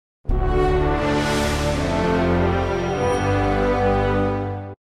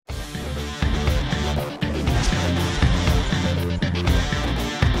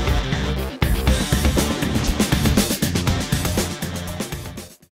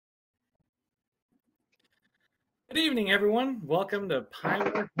Good evening, everyone. Welcome to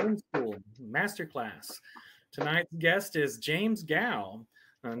Pyware Homeschool Masterclass. Tonight's guest is James Gow,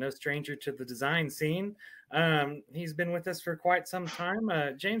 no stranger to the design scene. He's been with us for quite some time.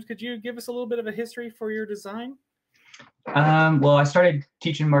 James, could you give us a little bit of a history for your design? Well, I started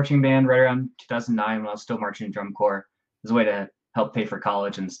teaching marching band right around 2009 when I was still marching in drum corps as a way to help pay for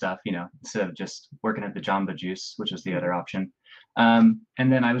college and stuff, instead of just working at the Jamba Juice, which was the other option.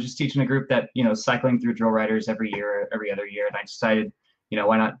 And then I was just teaching a group that, cycling through drill riders every year, every other year. And I decided,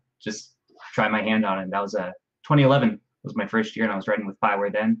 why not just try my hand on it? And that was 2011 was my first year, and I was riding with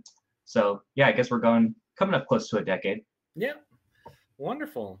Pyware then. So yeah, I guess we're coming up close to a decade. Yeah,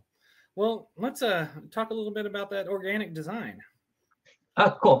 wonderful. Well, let's talk a little bit about that organic design.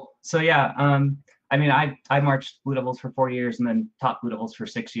 Oh, cool. So yeah, I marched Blue Devils for 4 years and then taught Blue Devils for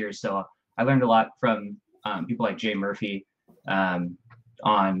 6 years. So I learned a lot from people like Jay Murphy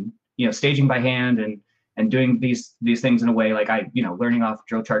on staging by hand and doing these things in a way like learning off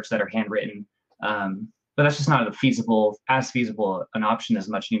drill charts that are handwritten. But that's just not as feasible an option as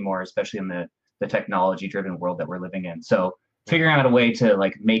much anymore, especially in the technology-driven world that we're living in. So figuring out a way to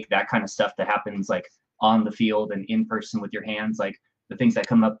like make that kind of stuff that happens like on the field and in person with your hands, like the things that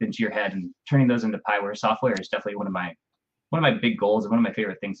come up into your head, and turning those into Pyware software is definitely one of my big goals, and one of my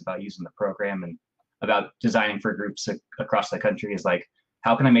favorite things about using the program and about designing for groups across the country is like,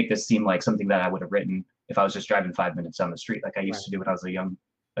 how can I make this seem like something that I would have written if I was just driving 5 minutes down the street like I used to do when I was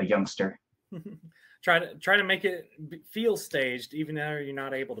a youngster. Try to make it feel staged, even though you're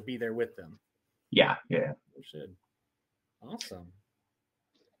not able to be there with them. Yeah. You should. Awesome.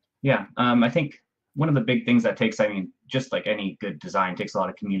 Yeah, I think one of the big things that takes, just like any good design, takes a lot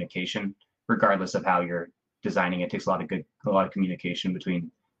of communication, regardless of how you're designing. It takes a lot of communication between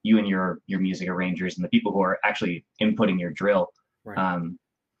you and your music arrangers and the people who are actually inputting your drill. Right.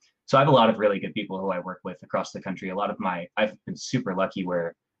 So I have a lot of really good people who I work with across the country. I've been super lucky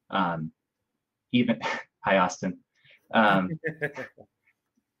where even hi Austin.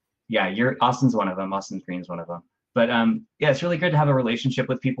 Yeah, Austin's one of them. Austin Green's one of them. But yeah, it's really good to have a relationship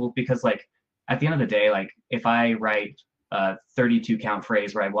with people, because like at the end of the day, like if I write a 32 count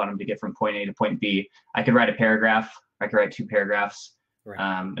phrase where I want them to get from point A to point B, I could write a paragraph. I could write 2 paragraphs. Right.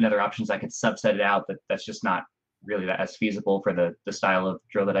 Another option is I could subset it out, but that's just not really as feasible for the style of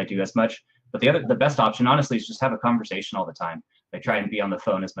drill that I do as much. But the best option, honestly, is just have a conversation all the time. I try and be on the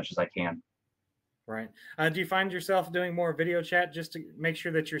phone as much as I can. Right. Do you find yourself doing more video chat just to make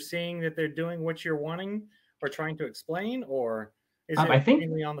sure that you're seeing that they're doing what you're wanting or trying to explain, or is it I think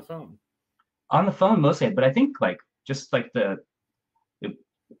mainly on the phone? On the phone mostly, but I think like just like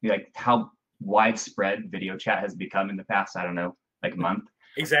like how widespread video chat has become in the past, I don't know, like month.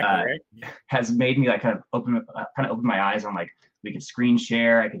 Exactly, right. Has made me like kind of open my eyes on like, we could screen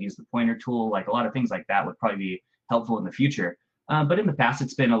share, I could use the pointer tool, like a lot of things like that would probably be helpful in the future. But in the past,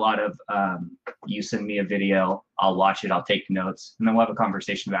 it's been a lot of you send me a video, I'll watch it, I'll take notes, and then we'll have a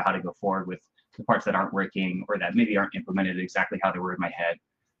conversation about how to go forward with the parts that aren't working or that maybe aren't implemented exactly how they were in my head.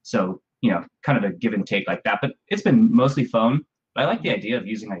 So, kind of a give and take like that. But it's been mostly phone. But I like the idea of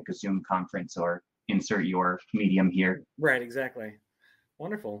using like a Zoom conference or insert your medium here. Right, exactly.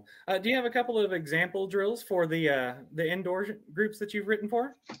 Wonderful. Do you have a couple of example drills for the indoor groups that you've written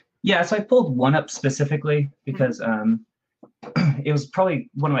for? Yeah, so I pulled one up specifically because it was probably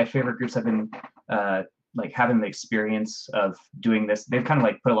one of my favorite groups. I've been like having the experience of doing this. They've kind of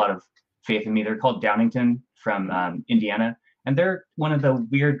like put a lot of faith in me. They're called Downington from Indiana, and they're one of the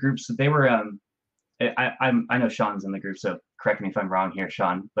weird groups that they were. I know Sean's in the group, so correct me if I'm wrong here,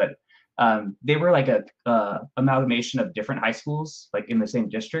 Sean. But they were like a amalgamation of different high schools, like in the same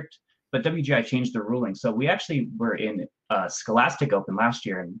district. But WGI changed the ruling, so we actually were in Scholastic Open last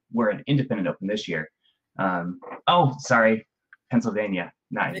year, and we're an Independent Open this year. Oh, sorry, Pennsylvania,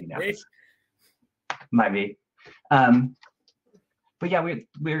 not Indianapolis. Might be. But yeah,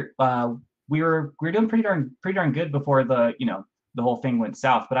 we were doing pretty darn good before the whole thing went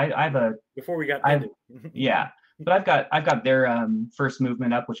south. But I have a before we got ended. Yeah, but I've got their first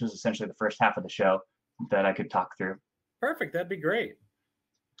movement up, which was essentially the first half of the show that I could talk through. Perfect, that'd be great.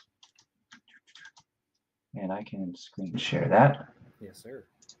 And I can screen share that. Yes, sir.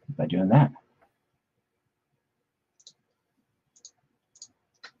 By doing that.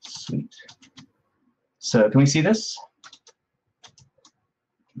 Sweet. So can we see this?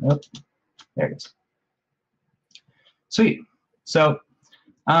 Nope. There it is. Sweet. So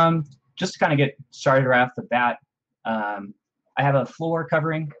just to kind of get started right off the bat, I have a floor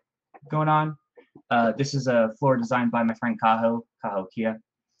covering going on. This is a floor designed by my friend Kaho Kia.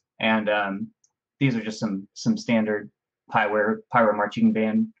 And these are just some standard Pyware marching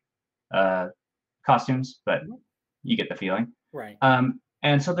band costumes, but You get the feeling. Right.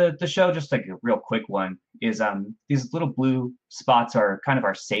 And so the show, just like a real quick one, is these little blue spots are kind of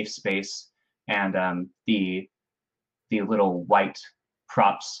our safe space, and the little white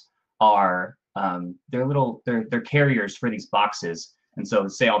props are they're carriers for these boxes. And so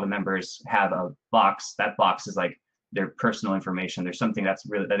say all the members have a box, that box is like their personal information. There's something that's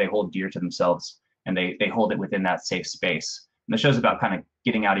really that they hold dear to themselves, and they hold it within that safe space. And the show's about kind of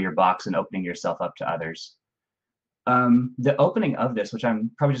getting out of your box and opening yourself up to others. The opening of this, which I'm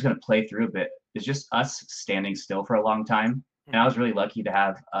probably just going to play through a bit, is just us standing still for a long time. And I was really lucky to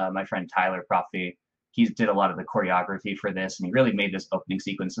have my friend Tyler Profi. He did a lot of the choreography for this, and he really made this opening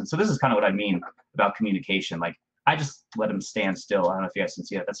sequence. And so this is kind of what I mean about communication. Like, I just let him stand still. I don't know if you guys can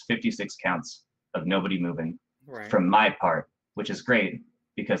see it. That's 56 counts of nobody moving from my part, which is great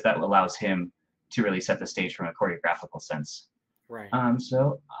because that allows him to really set the stage from a choreographical sense. Right.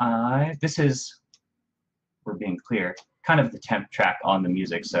 So this is, we're being clear, kind of the temp track on the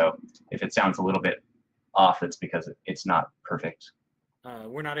music. So if it sounds a little bit off, it's because it's not perfect.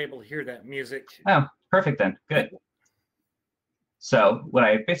 We're not able to hear that music. Oh, perfect then. Good. So what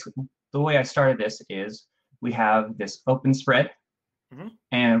I basically, the way I started this is we have this open spread,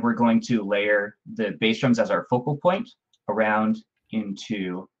 and we're going to layer the bass drums as our focal point around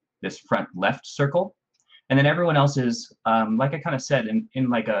into this front left circle. And then everyone else is, like I kind of said, in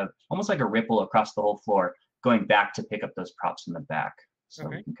like almost like a ripple across the whole floor, going back to pick up those props in the back. So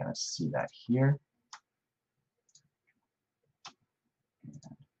we can kind of see that here.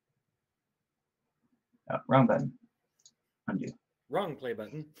 Oh, wrong button. Undo. Wrong play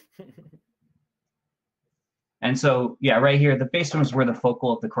button. And so, yeah, right here, the bass drums were the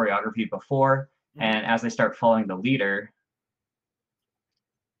focal of the choreography before. And as they start following the leader,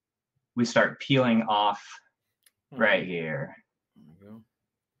 we start peeling off right here. There we go.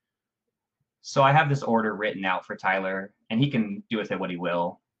 So I have this order written out for Tyler, and he can do with it what he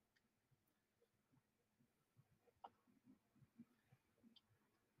will.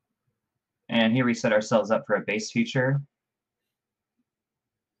 And here we set ourselves up for a bass feature.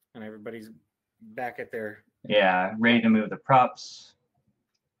 And everybody's back at their... Yeah, ready to move the props.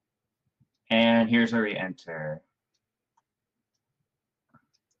 And here's where we enter.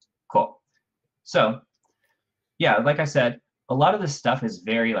 Cool. So, yeah, like I said, a lot of this stuff is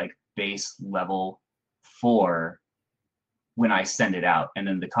very like base level for when I send it out. And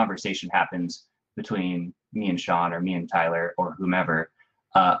then the conversation happens between me and Sean or me and Tyler or whomever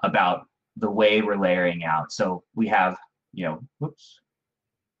about the way we're layering out. So we have, you know, whoops.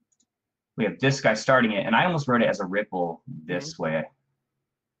 We have this guy starting it, and I almost wrote it as a ripple this way,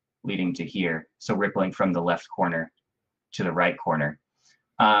 leading to here. So rippling from the left corner to the right corner.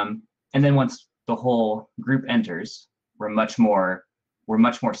 And then once the whole group enters, we're much more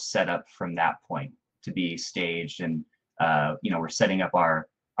set up from that point to be staged, and you know, we're setting up our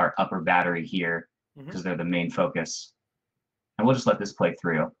upper battery here because they're the main focus. And we'll just let this play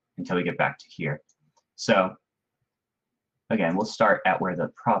through until we get back to here. So again, we'll start at where the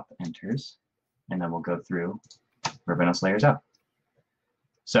prop enters, and then we'll go through where everyone else layers out.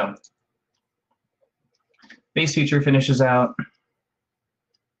 So bass feature finishes out.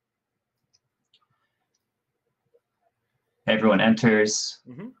 Everyone enters.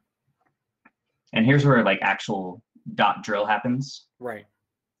 And here's where like actual dot drill happens. Right.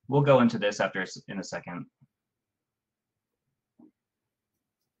 We'll go into this after in a second.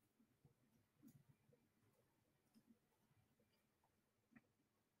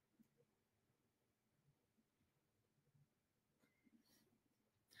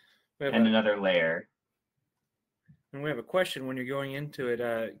 And another layer. And we have a question when you're going into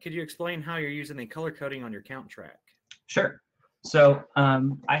it. Could you explain how you're using the color coding on your count track? Sure. So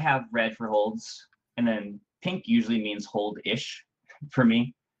I have red for holds, and then pink usually means hold-ish for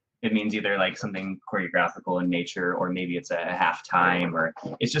me. It means either like something choreographical in nature, or maybe it's a half time, or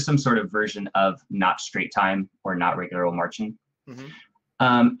it's just some sort of version of not straight time or not regular old marching.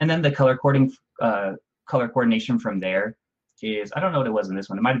 And then the color coordination from there is, I don't know what it was in this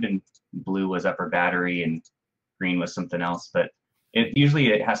one. It might have been blue was upper battery and green was something else, but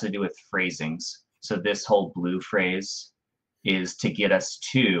it has to do with phrasings. So this whole blue phrase is to get us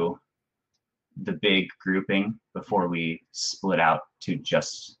to the big grouping before we split out to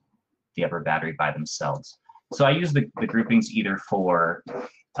just the upper battery by themselves. So I use the groupings either for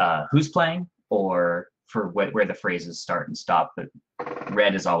who's playing or for where the phrases start and stop, but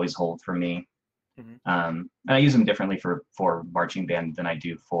red is always hold for me. And I use them differently for marching band than I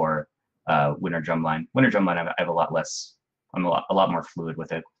do for winter drumline. Winter drumline, I have a lot less. I'm a lot more fluid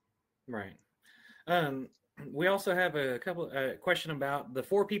with it. Right. We also have a question about the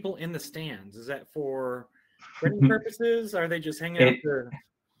 4 people in the stands. Is that for printing purposes? Are they just hanging out there?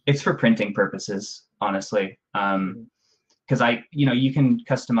 It's for printing purposes, honestly. Mhm. Because you can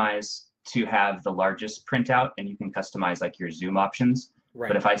customize to have the largest printout, and you can customize like your zoom options. Right.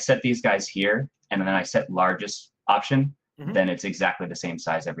 But if I set these guys here and then I set largest option, Mhm. then it's exactly the same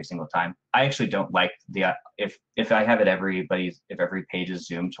size every single time. I actually don't like the if I have it if every page is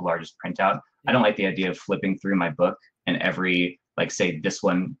zoomed to largest printout, I don't like the idea of flipping through my book and every, like, say this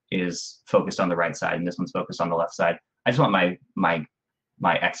one is focused on the right side and this one's focused on the left side. I just want my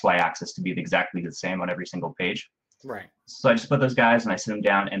XY axis to be exactly the same on every single page. Right. So I just put those guys and I sit them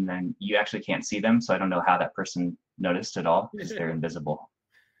down, and then you actually can't see them. So I don't know how that person noticed at all because they're invisible.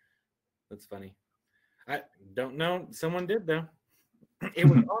 That's funny. I don't know. Someone did though. It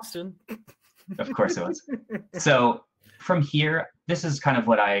was Austin. Of course it was. So from here, this is kind of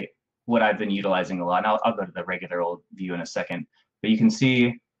what I've been utilizing a lot. And I'll go to the regular old view in a second. But you can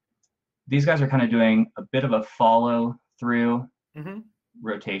see these guys are kind of doing a bit of a follow through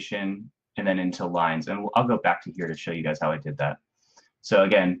rotation and then into lines. And I'll go back to here to show you guys how I did that. So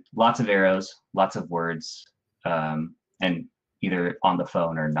again, lots of arrows, lots of words, and either on the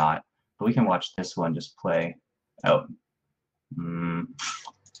phone or not. But we can watch this one just play. Oh,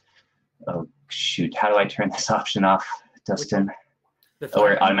 oh shoot! How do I turn this option off, Dustin?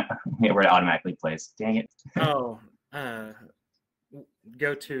 Where it automatically plays. Dang it! Oh,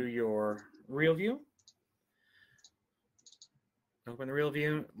 go to your real view. Open the real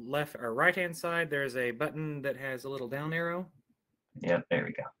view. Left or right hand side, there's a button that has a little down arrow. Yep, there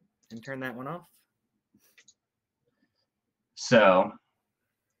we go. And turn that one off. So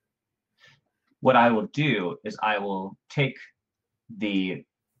what I will do is I will take the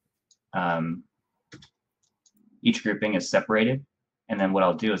each grouping is separated, and then what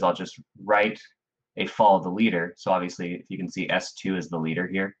I'll do is I'll just write a follow the leader. So obviously, if you can see, S2 is the leader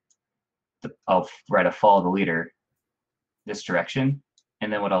here. I'll write a follow the leader this direction,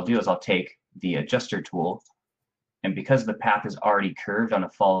 and then what I'll do is I'll take the adjuster tool, and because the path is already curved on a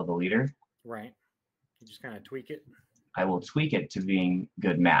follow the leader, right, you just kind of tweak it. I will tweak it to being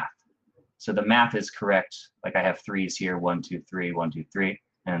good math. So the math is correct. Like I have threes here, 1, 2, 3, 1, 2, 3,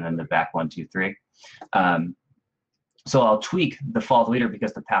 and then the back 1, 2, 3. So I'll tweak the follow the leader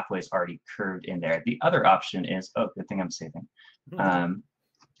because the pathway is already curved in there. The other option is, oh, good thing I'm saving.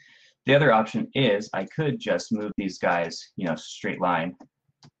 The other option is I could just move these guys, straight line.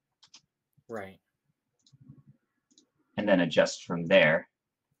 Right. And then adjust from there.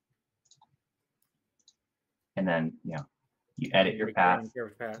 And then, you edit your path.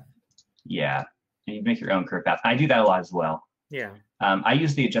 Yeah. And you make your own curve path. I do that a lot as well. Yeah. I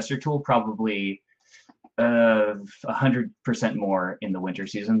use the adjuster tool probably 100% more in the winter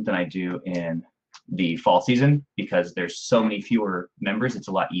season than I do in the fall season because there's so many fewer members. It's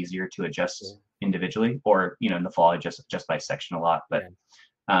a lot easier to adjust individually, or in the fall I just by section a lot. But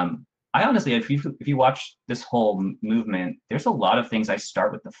I honestly, if you watch this whole movement, there's a lot of things I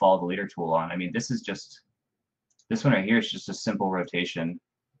start with the follow the leader tool on. I mean, this one right here is just a simple rotation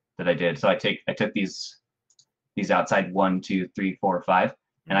that I did. So I took these outside 1, 2, 3, 4, 5,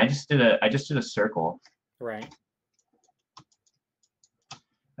 and I just did a circle. Right.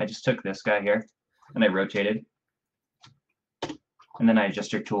 I just took this guy here and I rotated, and then I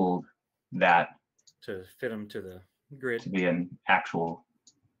adjuster tooled that to fit them to the grid, to be an actual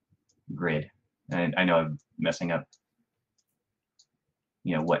grid. And I know I'm messing up,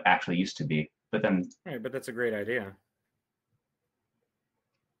 what actually used to be, but then. Right, but that's a great idea.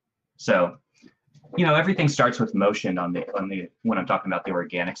 So, everything starts with motion on the when I'm talking about the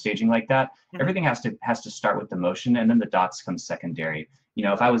organic staging like that. Everything has to start with the motion, and then the dots come secondary.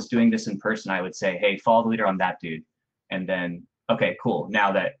 If I was doing this in person, I would say, hey, follow the leader on that dude, and then okay, cool.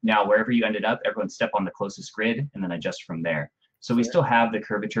 Now wherever you ended up, everyone step on the closest grid, and then adjust from there. So we still have the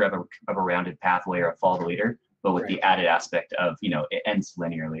curvature of a rounded pathway or a follow the leader, but with the added aspect of it ends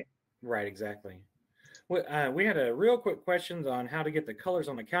linearly. Right, exactly. We had a real quick questions on how to get the colors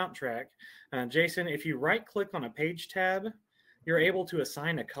on the count track. Jason, if you right click on a page tab, you're able to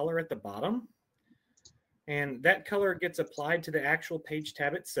assign a color at the bottom, and that color gets applied to the actual page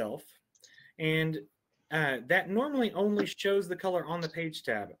tab itself. And that normally only shows the color on the page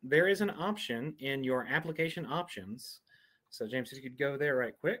tab. There is an option in your application options. So James, if you could go there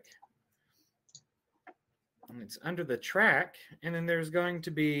right quick. And it's under the track, and then there's going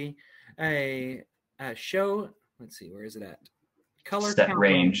to be a show, let's see, where is it at? Color set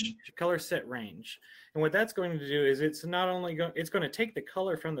range. Color set range. And what that's going to do is it's not only it's going to take the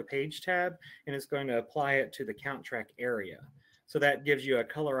color from the page tab and it's going to apply it to the count track area. So that gives you a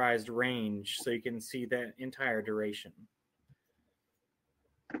colorized range so you can see that entire duration.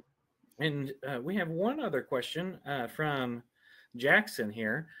 And we have one other question from Jackson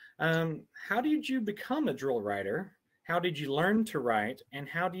here. How did you become a drill writer? How did you learn to write? And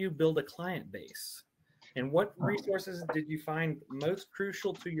how do you build a client base? And what resources did you find most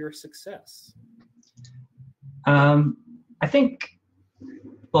crucial to your success? I think,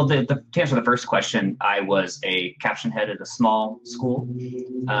 well, to answer the first question, I was a caption head at a small school,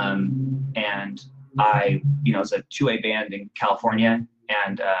 and I, was a 2A band in California,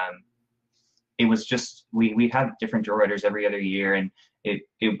 and it was just we had different drill writers every other year, and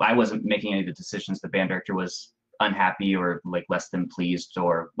I wasn't making any of the decisions. The band director was unhappy or like less than pleased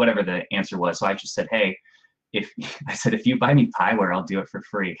or whatever the answer was. So I just said, hey, if you buy me Pyware, I'll do it for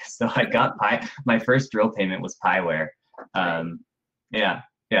free. So I got my first drill payment was Pyware. Yeah.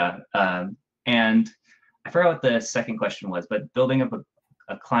 And I forgot what the second question was, but building up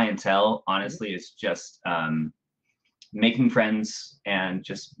a clientele, honestly, is just making friends and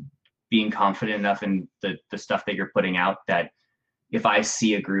just being confident enough in the stuff that you're putting out that if I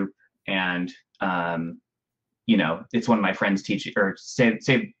see a group and it's one of my friends teaching, or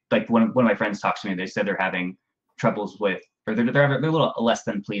say like one of my friends talks to me, they said they're having troubles with, or they're a little less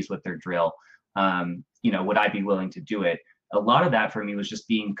than pleased with their drill. Would I be willing to do it? A lot of that for me was just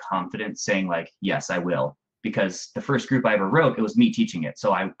being confident, saying like, yes, I will. Because the first group I ever wrote, it was me teaching it.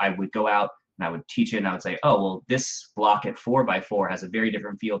 So I would go out and I would teach it, and I would say, oh, well, this block at 4x4 has a very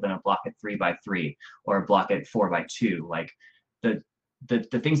different feel than a block at 3x3 or a block at 4x2. Like the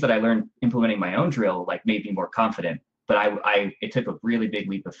things that I learned implementing my own drill like made me more confident. But it took a really big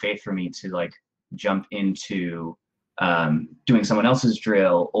leap of faith for me to like jump into doing someone else's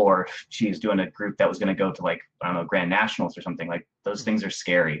drill, or she's doing a group that was going to go to like, I don't know, Grand Nationals or something. Like those things are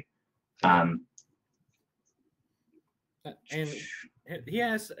scary. And he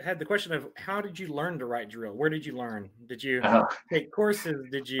had the question of how did you learn to write drill? Where did you learn? Did you take courses?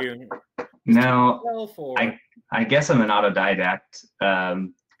 Did you? No, I guess I'm an autodidact.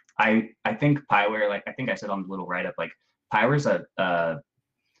 I think Pyware, like I think I said on the little write up, like Pyware's a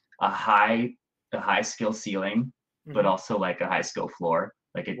high skill ceiling, but also like a high skill floor.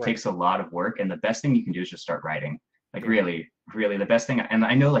 Like it takes a lot of work, and the best thing you can do is just start writing. Like really the best thing. And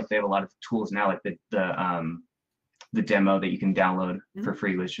I know like they have a lot of tools now, like the demo that you can download for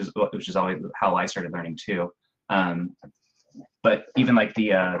free, which is always how I started learning too. But even like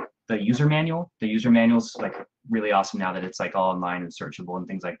the user manual's like really awesome now that it's like all online and searchable and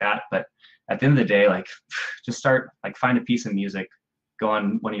things like that. But at the end of the day, like just start, like find a piece of music, go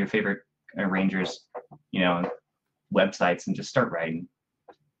on one of your favorite arrangers, websites, and just start writing.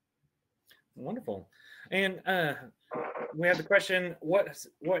 Wonderful. And we have the question, what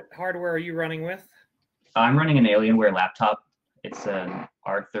hardware are you running with? I'm running an Alienware laptop. It's an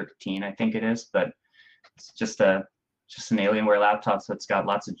R13, I think it is, but it's just an Alienware laptop, so it's got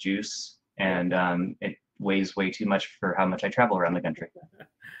lots of juice, and it weighs way too much for how much I travel around the country.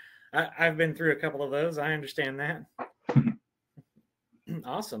 I've been through a couple of those. I understand that.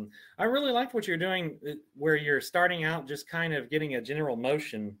 Awesome. I really like what you're doing, where you're starting out just kind of getting a general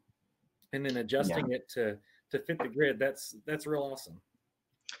motion and then adjusting it to fit the grid. That's real awesome.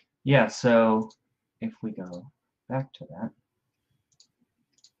 Yeah, so if we go back to that.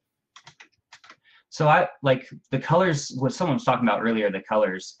 So I like the colors, what someone was talking about earlier, the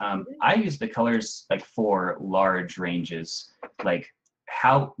colors. I use the colors like for large ranges. Like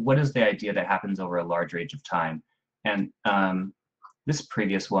what is the idea that happens over a large range of time? And this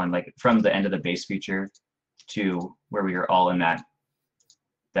previous one, like from the end of the bass feature to where we were all in that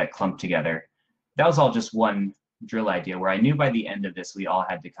clump together, that was all just one drill idea where I knew by the end of this, we all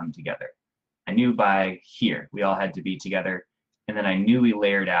had to come together. I knew by here, we all had to be together. And then I knew we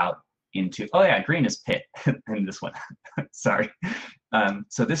layered out into, oh yeah, green is pit in this one. Sorry.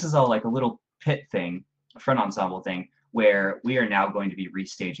 So this is all like a little pit thing, front ensemble thing, where we are now going to be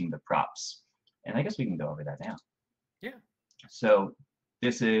restaging the props. And I guess we can go over that now. Yeah. So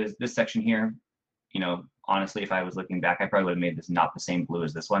this section here, honestly, if I was looking back, I probably would have made this not the same blue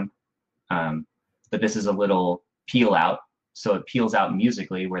as this one. But this is a little peel out. So it peels out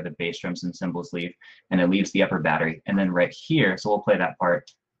musically where the bass drums and cymbals leave, and it leaves the upper battery. And then right here, so we'll play that part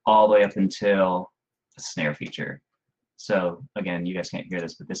all the way up until a snare feature. So again, you guys can't hear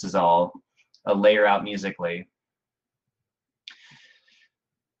this, but this is all a layer out musically.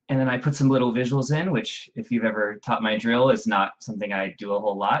 And then I put some little visuals in, which if you've ever taught my drill is not something I do a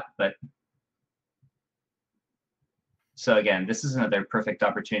whole lot, but so again, this is another perfect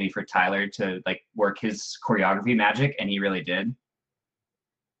opportunity for Tyler to like work his choreography magic, and he really did.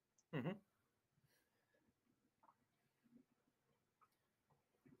 Mm-hmm.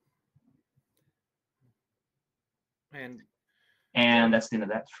 And And that's the end of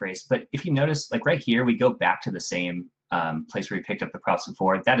that phrase. But if you notice, like right here, we go back to the same place where we picked up the props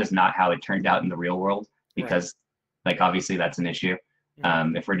before. That is not how it turned out in the real world, because like obviously that's an issue.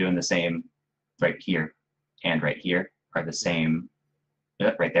 If we're doing the same right here and right here are the same,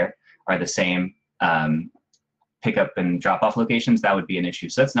 right there are the same pickup and drop off locations, that would be an issue.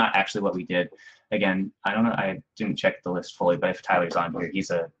 So that's not actually what we did. Again, I don't know, I didn't check the list fully, but if Tyler's on here, he's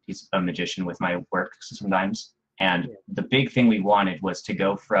a magician with my work sometimes. And the big thing we wanted was to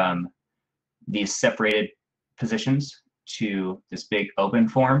go from these separated positions to this big open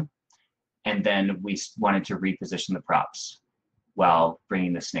form. And then we wanted to reposition the props while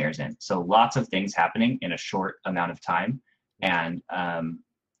bringing the snares in. So lots of things happening in a short amount of time. And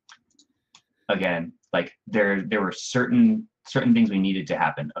again, like there were certain things we needed to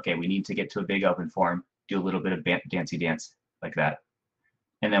happen. Okay, we need to get to a big open form, do a little bit of dancey dance like that.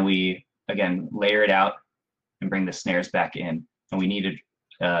 And then we, again, layer it out and bring the snares back in. And we needed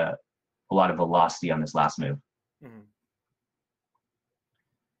a lot of velocity on this last move.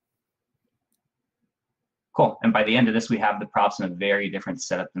 Cool. And by the end of this, we have the props in a very different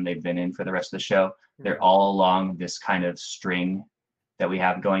setup than they've been in for the rest of the show. They're all along this kind of string that we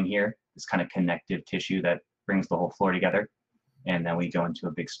have going here, this kind of connective tissue that brings the whole floor together. And then we go into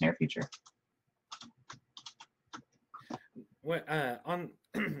a big snare feature. What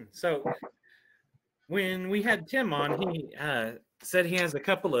so when we had Tim on, he said he has a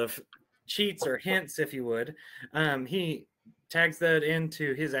couple of cheats or hints, if you would. He tags that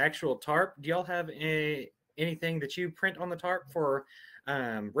into his actual tarp. Do y'all have anything that you print on the tarp for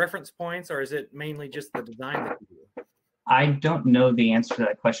reference points, or is it mainly just the design that you do? I don't know the answer to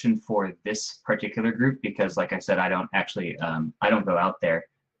that question for this particular group because, like I said, I don't actually, I don't go out there.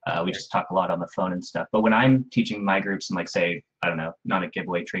 We just talk a lot on the phone and stuff. But when I'm teaching my groups and like say, I don't know, not a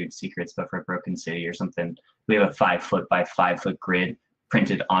giveaway trade secrets, but for a Broken City or something, we have a 5 foot by 5 foot grid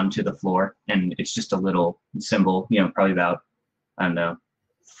printed onto the floor. And it's just a little symbol, you know, probably about, I don't know,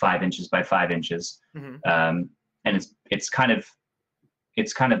 5 inches by 5 inches. And it's kind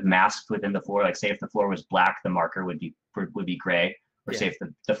of masked within the floor. Like say if the floor was black, the marker would be gray, or say if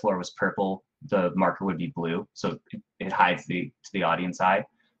the floor was purple, the marker would be blue. So it hides to the audience eye.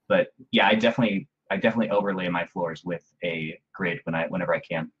 But yeah, I definitely overlay my floors with a grid whenever I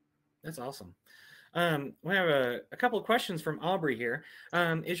can. That's awesome. We have a couple of questions from Aubrey here.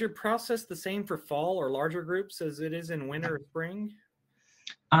 Is your process the same for fall or larger groups as it is in winter or spring?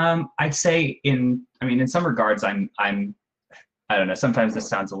 I'd say in some regards, I don't know. Sometimes this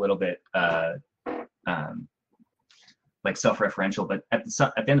sounds a little bit like self-referential, but at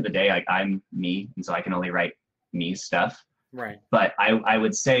the end of the day, like I'm me, and so I can only write me stuff. Right. But I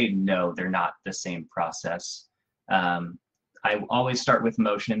would say no, they're not the same process. I always start with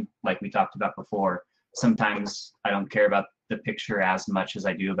motion, like we talked about before. Sometimes I don't care about the picture as much as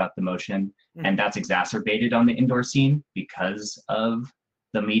I do about the motion, and that's exacerbated on the indoor scene because of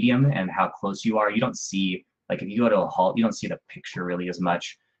the medium and how close you are. You don't see, like if you go to a hall, you don't see the picture really as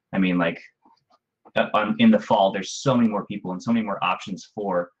much. I mean, like in the fall, there's so many more people and so many more options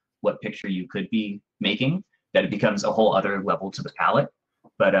for what picture you could be making that it becomes a whole other level to the palette.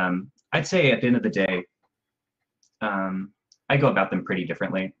 But I'd say at the end of the day, I go about them pretty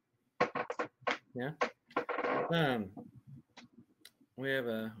differently. Yeah. We have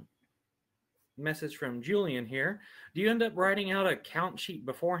a message from Julian here. Do you end up writing out a count sheet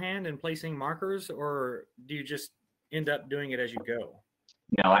beforehand and placing markers, or do you just end up doing it as you go?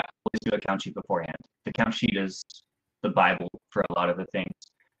 No, I always do a count sheet beforehand. The count sheet is the Bible for a lot of the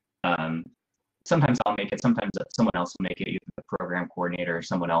things. Sometimes I'll make it, sometimes someone else will make it, either the program coordinator or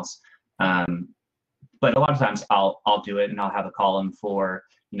someone else. But a lot of times I'll do it, and I'll have a column for,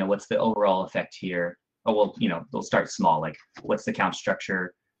 you know, what's the overall effect here. Oh, well, you know, they'll start small, like what's the count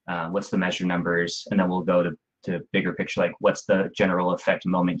structure, what's the measure numbers, and then we'll go to bigger picture, like what's the general effect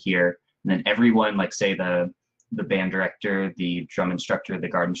moment here. And then everyone, like say the band director, the drum instructor, the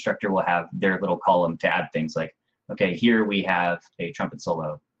guard instructor will have their little column to add things like, okay, here we have a trumpet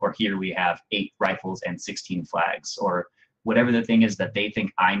solo, or here we have 8 rifles and 16 flags, or whatever the thing is that they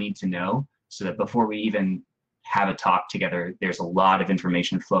think I need to know, so that before we even have a talk together, there's a lot of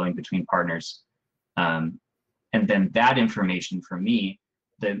information flowing between partners. And then that information for me,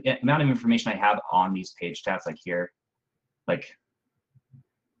 the amount of information I have on these page tabs, like here, like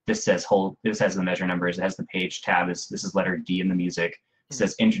this says the measure numbers, it has the page tab, this is letter D in the music. It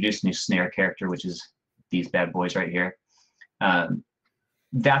says introduce new snare character, which is these bad boys right here.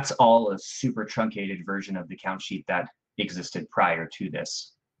 That's all a super truncated version of the count sheet that existed prior to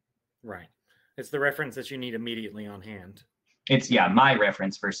this. Right. It's the reference that you need immediately on hand. It's, yeah, my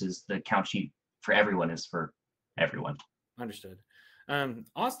reference versus the count sheet for everyone is for everyone. Understood.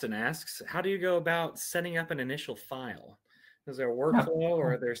 Austin asks, how do you go about setting up an initial file? Is there a workflow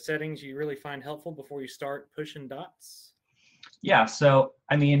or are there settings you really find helpful before you start pushing dots? Yeah, so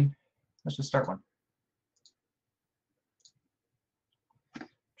I mean, let's just start one.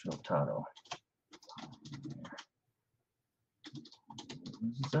 Drill title.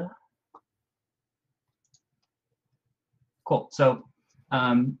 Cool. So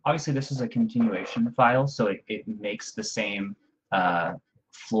obviously this is a continuation file, so it makes the same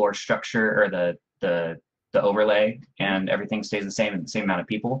floor structure or the overlay, and everything stays the same and the same amount of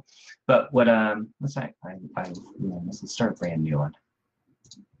people. But what let's start a brand new one.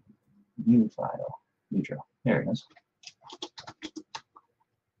 New file, new drill. There it is.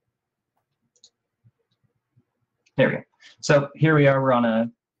 There we go. So here we are. We're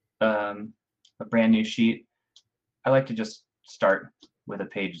on a brand new sheet. I like to just start with a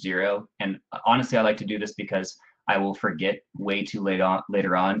page 0, and honestly, I like to do this because I will forget way too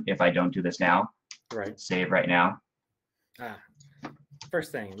later on if I don't do this now. Right. Save right now.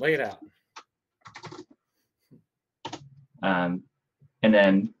 First thing, lay it out. And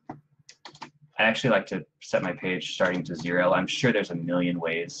then I actually like to set my page starting to 0. I'm sure there's a million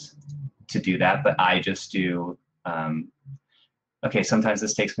ways to do that, but I just do. Okay, sometimes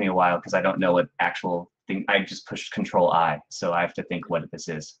this takes me a while because I don't know what actual thing. I just push Control I, so I have to think what this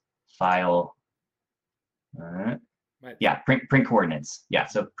is. File. Yeah, print coordinates. Yeah,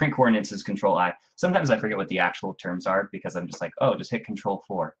 so print coordinates is Control I. Sometimes I forget what the actual terms are because I'm just like, oh, just hit Control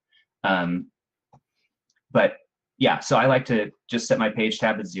 4. But yeah, so I like to just set my page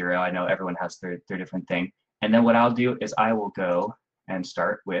tab at 0. I know everyone has their different thing. And then what I'll do is I will go and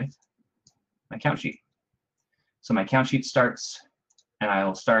start with my count sheet. So my count sheet starts, and I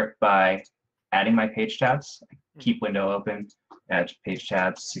will start by adding my page tabs. Keep window open, add page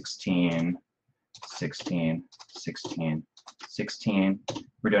tabs 16, 16, 16, 16.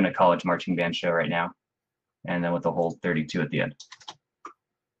 We're doing a college marching band show right now. And then with the whole 32 at the end.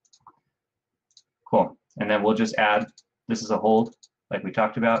 Cool. And then we'll just add, this is a hold like we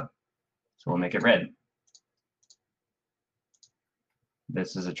talked about. So we'll make it red.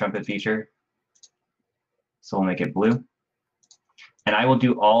 This is a trumpet feature. So we'll make it blue. And I will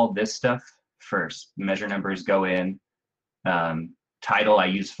do all this stuff first. Measure numbers go in. Title I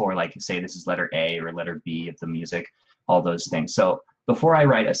use for, like, say this is letter A or letter B of the music, all those things. So before I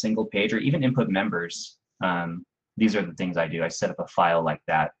write a single page or even input members, these are the things I do. I set up a file like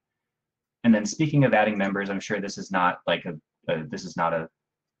that. And then speaking of adding members, I'm sure this is not like this is not a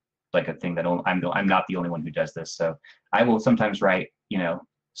thing that I'm not the only one who does this. So I will sometimes write,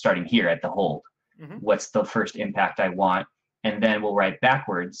 starting here at the hold. What's the first impact I want, and then we'll write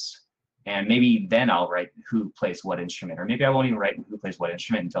backwards, and maybe then I'll write who plays what instrument, or maybe I won't even write who plays what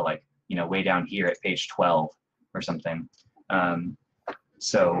instrument until way down here at page 12 or something.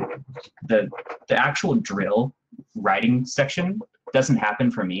 So the actual drill writing section doesn't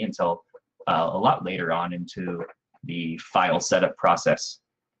happen for me until a lot later on into the file setup process.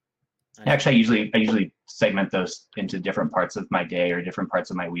 Actually, I usually segment those into different parts of my day or different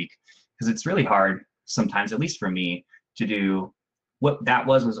parts of my week, because it's really hard sometimes, at least for me, to do what that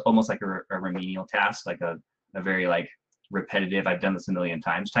was almost like a remedial task, like a very repetitive, I've done this a million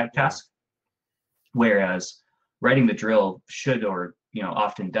times type task. Whereas writing the drill should, or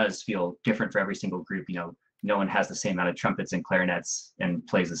often does, feel different for every single group. No one has the same amount of trumpets and clarinets and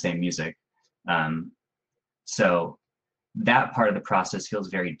plays the same music. So that part of the process feels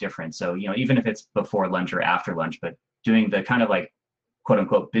very different. So, even if it's before lunch or after lunch, but doing the kind of quote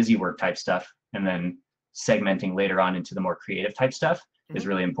unquote busy work type stuff and then segmenting later on into the more creative type stuff is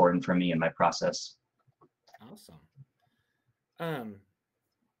really important for me in my process. Awesome.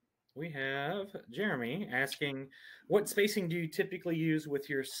 We have Jeremy asking, what spacing do you typically use with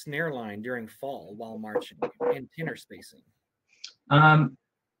your snare line during fall while marching, and tenor spacing?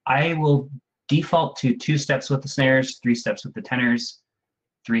 I will default to 2 steps with the snares, 3 steps with the tenors,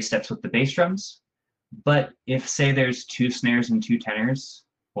 3 steps with the bass drums. But if, say, there's 2 snares and 2 tenors,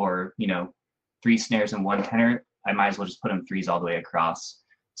 or 3 snares and 1 tenor, I might as well just put them 3s all the way across.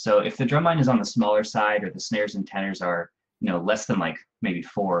 So if the drum line is on the smaller side, or the snares and tenors are less than maybe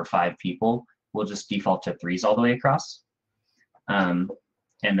 4 or 5 people, we'll just default to 3s all the way across. And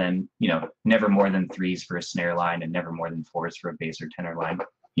then never more than 3s for a snare line, and never more than 4s for a bass or tenor line.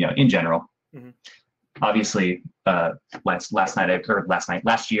 In general. Obviously, last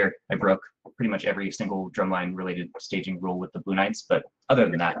year, I broke pretty much every single drumline related staging rule with the Blue Knights, but other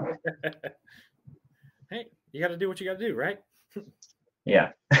than that. Hey, you got to do what you got to do, right?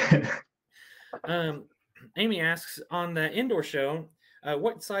 Yeah. Amy asks, on the indoor show,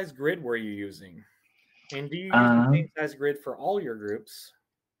 what size grid were you using? And do you use the same size grid for all your groups,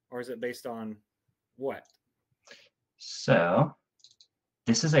 or is it based on what? So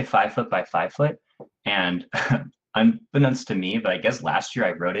this is a 5 foot by 5 foot, and unbeknownst to me, but I guess last year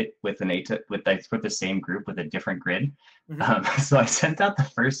I wrote it with the same group with a different grid. So I sent out the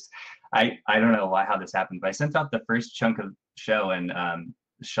first. I don't know how this happened, but I sent out the first chunk of show, and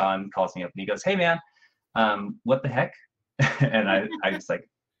Sean calls me up and he goes, "Hey man, what the heck?" And I was like,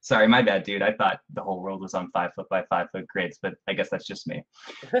 "Sorry, my bad, dude. I thought the whole world was on 5 foot by 5 foot grids, but I guess that's just me."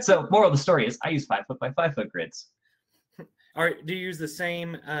 So moral of the story is I use 5 foot by 5 foot grids. All right. Do you use the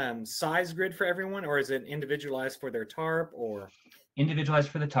same size grid for everyone, or is it individualized for their tarp? Or individualized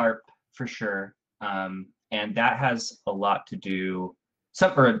for the tarp for sure, and that has a lot to do.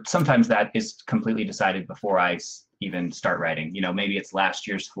 Sometimes that is completely decided before I even start writing. You know, maybe it's last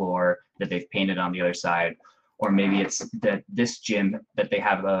year's floor that they've painted on the other side, or maybe it's that this gym that they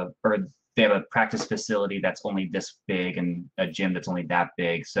have a practice facility that's only this big and a gym that's only that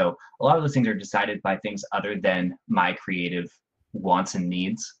big. So a lot of those things are decided by things other than my creative wants and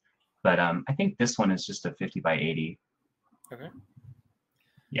needs. But I think this one is just a 50 by 80. Okay.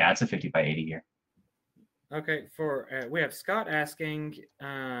 Yeah, it's a 50 by 80 here. Okay. We have Scott asking,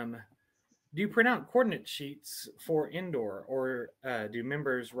 do you print out coordinate sheets for indoor, or do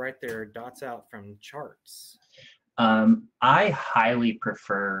members write their dots out from charts? I highly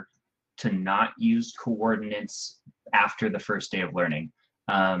prefer to not use coordinates after the first day of learning.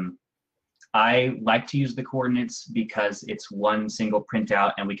 I like to use the coordinates because it's one single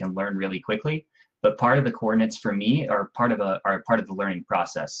printout and we can learn really quickly. But part of the coordinates for me are part of the learning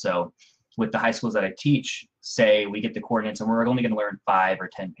process. So with the high schools that I teach, say we get the coordinates and we're only going to learn 5 or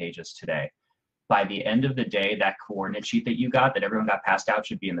 10 pages today. By the end of the day, that coordinate sheet that you got, that everyone got passed out,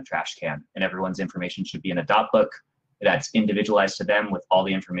 should be in the trash can, and everyone's information should be in a dot book that's individualized to them with all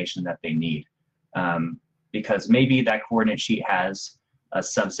the information that they need. Because maybe that coordinate sheet has a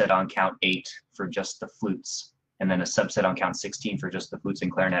subset on count 8 for just the flutes, and then a subset on count 16 for just the flutes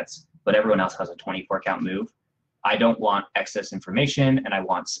and clarinets, but everyone else has a 24 count move. I don't want excess information, and I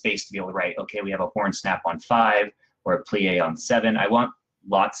want space to be able to write, okay, we have a horn snap on 5 or a plie on 7. I want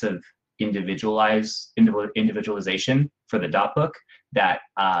lots of individualization for the dot book that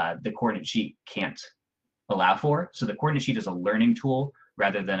the coordinate sheet can't allow for. So the coordinate sheet is a learning tool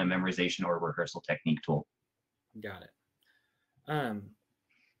rather than a memorization or rehearsal technique tool. Got it.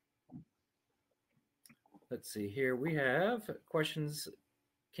 Let's see here. We have questions.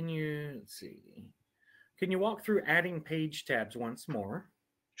 Can you walk through adding page tabs once more?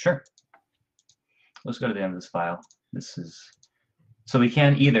 Sure. Let's go to the end of this file. So we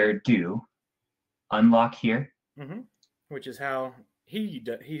can either do unlock here. Which is how he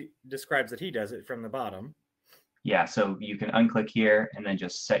describes that he does it from the bottom. Yeah, so you can unclick here and then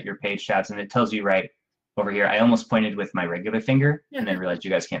just set your page tabs, and it tells you right over here. I almost pointed with my regular finger and then realized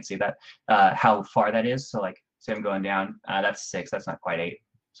you guys can't see that, how far that is. So like, say I'm going down, that's 6, that's not quite 8.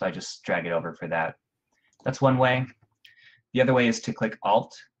 So I just drag it over for that. That's one way. The other way is to click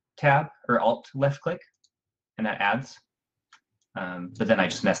Alt tab or Alt left click, and that adds. But then I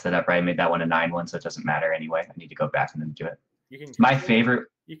just messed that up, right? I made that one a 9 one, so it doesn't matter anyway. I need to go back and then do it. My favorite.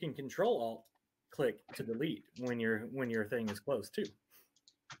 You can Control Alt click to delete when your thing is closed too.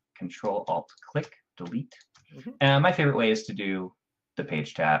 Control Alt click delete. My favorite way is to do the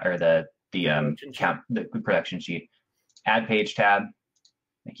page tab or the production sheet. Add page tab.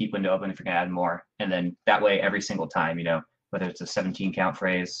 And keep window open if you're gonna add more, and then that way every single time, you know, whether it's a 17 count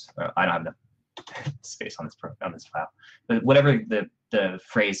phrase, or I don't have enough space on this file, but whatever the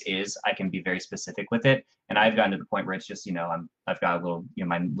phrase is, I can be very specific with it. And I've gotten to the point where it's just, you know, I've got a little, you know,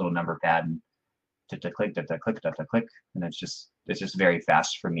 my little number pad and click, and it's just very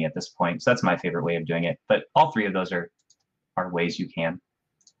fast for me at this point. So that's my favorite way of doing it. But all 3 of those are ways you can.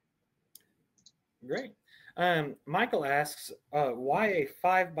 Great. Michael asks, why a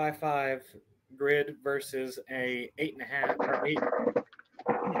 5 by 5 grid versus a 8.5 or 8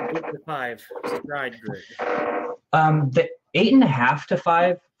 to 5 stride grid? The 8.5 to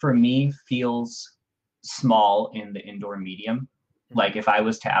 5 for me feels small in the indoor medium. Like if I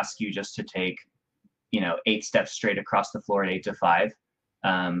was to ask you just to take, you know, 8 steps straight across the floor at 8 to 5,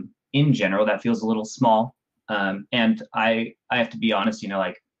 in general, that feels a little small. And I have to be honest, you know,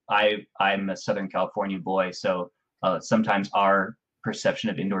 like I'm a Southern California boy, so sometimes our perception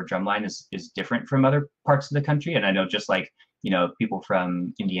of indoor drumline is different from other parts of the country. And I know just like, you know, people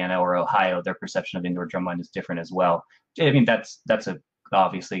from Indiana or Ohio, their perception of indoor drumline is different as well. I mean, that's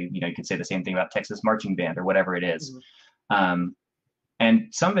obviously, you know, you could say the same thing about Texas marching band or whatever it is. And And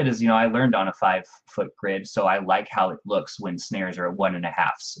some of it is, I learned on a 5-foot grid, so I like how it looks when snares are at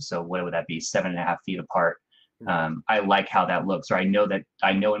 1.5. So what would that be? 7.5 feet apart. I like how that looks, or I know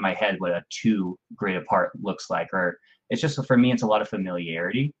in my head what a 2 grid apart looks like, or it's just, for me, it's a lot of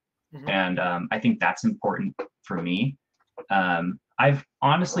familiarity. And I think that's important for me. I've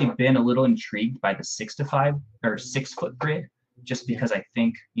honestly been a little intrigued by the 6-to-5 or 6-foot grid, just because I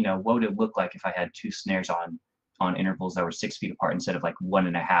think, what would it look like if I had 2 snares on intervals that were 6 feet apart instead of like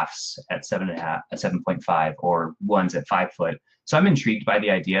 1.5s at 7.5 at 7.5 or 1s at 5 foot. So I'm intrigued by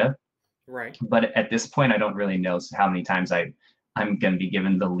the idea. Right. But at this point, I don't really know how many times I'm going to be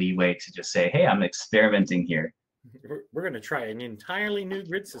given the leeway to just say, hey, I'm experimenting here. We're going to try an entirely new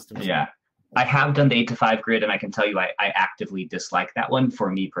grid system. Yeah. I have done the 8-to-5 grid, and I can tell you I actively dislike that one for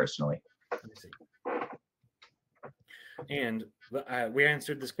me personally. Let me see. And we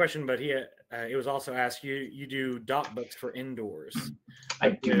answered this question, but it was also asked, you do dot books for indoors?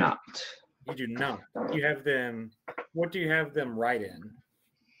 I do not. You do not. You have them. What do you have them write in?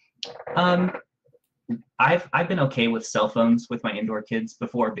 I've been okay with cell phones with my indoor kids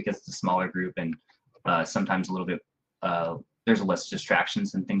before, because it's a smaller group, and sometimes a little bit there's less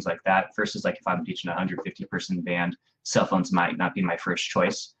distractions and things like that, versus like if I'm teaching a 150-person band, cell phones might not be my first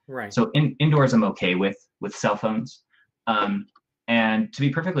choice. Right. So indoors I'm okay with cell phones. And to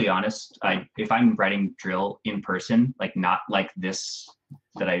be perfectly honest, if I'm writing drill in person, like not like this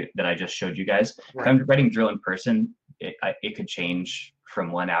that I just showed you guys, right. If I'm writing drill in person, it could change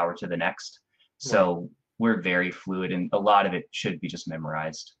from 1 hour to the next. So we're very fluid, and a lot of it should be just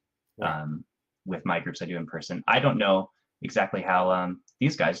memorized. Right. With my groups I do in person. I don't know exactly how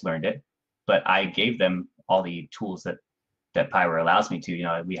these guys learned it, but I gave them all the tools that Pyware allows me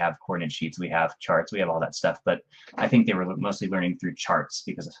to. We have coordinate sheets, we have charts, we have all that stuff, but I think they were mostly learning through charts,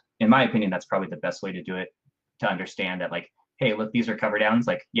 because in my opinion, that's probably the best way to do it, to understand that, like, hey, look, these are cover downs.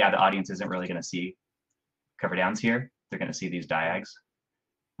 Like, yeah, the audience isn't really going to see cover downs here. They're going to see these diags.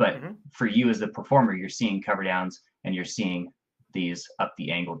 But for you as the performer, you're seeing cover downs and you're seeing these up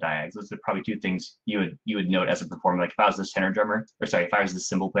the angle diags. Those are probably 2 things you would note as a performer. Like if I was this tenor drummer, or sorry, if I was the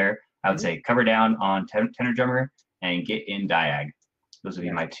cymbal player, I would say cover down on tenor drummer and get in diag. Those would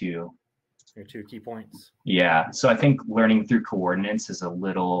be my 2. Your 2 key points. Yeah. So I think learning through coordinates is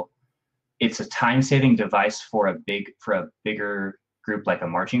it's a time-saving device for a bigger group like a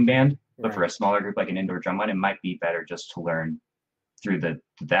marching band, but for a smaller group like an indoor drum line, it might be better just to learn through the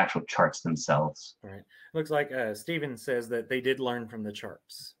actual charts themselves. Right. Looks like Steven says that they did learn from the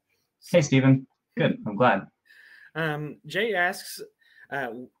charts. So. Hey, Steven. Good. I'm glad. Jay asks,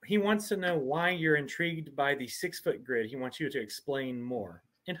 he wants to know why you're intrigued by the 6-foot grid. He wants you to explain more.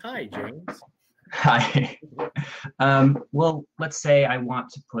 And hi, James. Hi. Well, let's say I want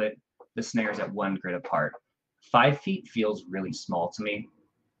to put the snares at 1 grid apart. 5 feet feels really small to me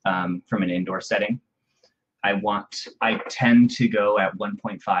from an indoor setting. I tend to go at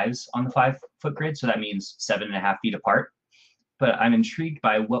 1.5s on the 5-foot grid, so that means 7.5 feet apart. But I'm intrigued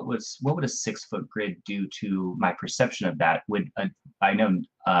by what would a 6-foot grid do to my perception of that? I know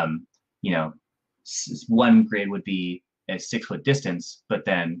 1 grid would be a 6-foot distance, but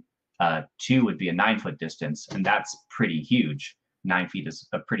then 2 would be a 9-foot distance, and that's pretty huge. 9 feet is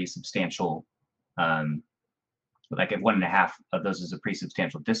a pretty substantial. Like if 1.5 of those is a pretty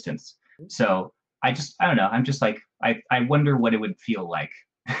substantial distance. So I don't know. I'm just like, I wonder what it would feel like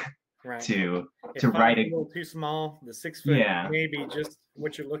to write a little too small. The 6 foot, maybe just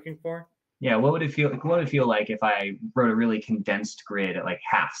what you're looking for. Yeah, what would it feel like if I wrote a really condensed grid at like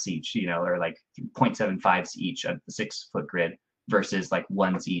halves each, or like 0.75s each at the 6-foot grid versus like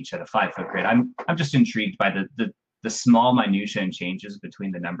 1s each at a 5-foot grid. I'm just intrigued by the small minutia and changes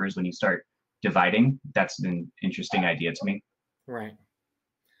between the numbers when you start dividing. That's an interesting idea to me. Right.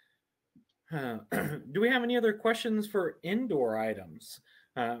 Do we have any other questions for indoor items?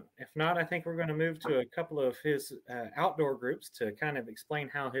 If not, I think we're going to move to a couple of his outdoor groups to kind of explain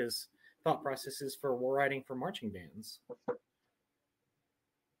how his thought process is for writing for marching bands.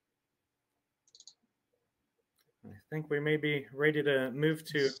 I think we may be ready to move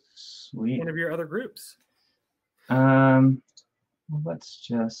to one of your other groups. Let's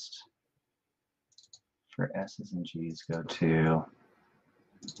just, for S's and G's, go to...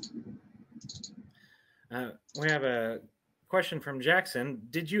 we have a question from Jackson.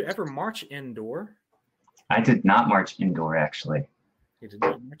 Did you ever march indoor? I did not march indoor, actually. You did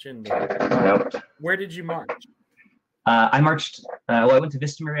not march indoor? Nope. Where did you march? I marched, I went to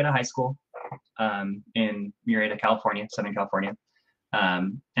Vista Murrieta High School in Murrieta, California, Southern California.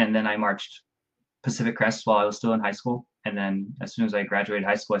 And then I marched Pacific Crest while I was still in high school. And then as soon as I graduated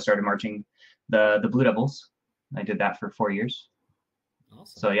high school, I started marching the Blue Devils. I did that for 4 years.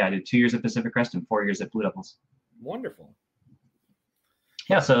 Awesome. So yeah, I did 2 years at Pacific Crest and 4 years at Blue Devils. Wonderful.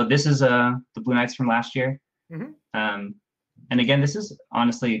 Yeah, so this is the Blue Knights from last year. Mm-hmm. And again, this is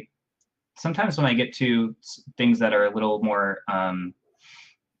honestly, sometimes when I get to things that are a little more, I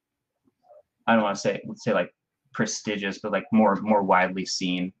don't want to say, let's say like prestigious, but like more widely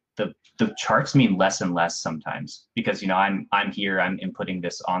seen, the charts mean less and less sometimes, because, you know, I'm here, I'm inputting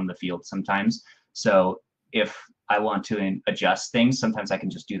this on the field sometimes. So if I want to adjust things, sometimes I can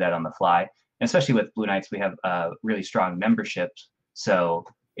just do that on the fly. And especially with Blue Knights, we have really strong membership. So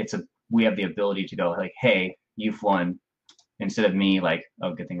we have the ability to go like, hey, you've won, instead of me like,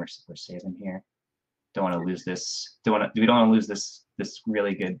 oh, good thing we're saving here. Don't want to lose this. We don't want to lose this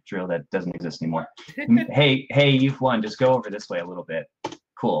really good drill that doesn't exist anymore. hey, you've won. Just go over this way a little bit.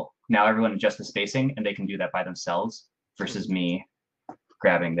 Cool. Now everyone adjusts the spacing, and they can do that by themselves versus me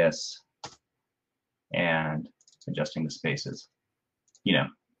grabbing this and adjusting the spaces, you know.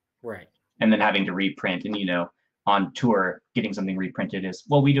 Right. And then having to reprint, and, you know, on tour, getting something reprinted is,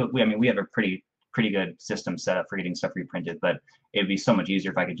 well, we have a pretty good system set up for getting stuff reprinted, but it'd be so much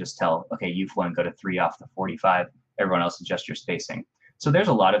easier if I could just tell, okay, you've won, go to 3 off the 45, everyone else adjust your spacing. So there's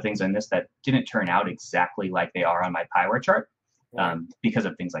a lot of things in this that didn't turn out exactly like they are on my Pyware chart, because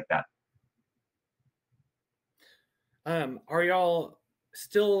of things like that. Are y'all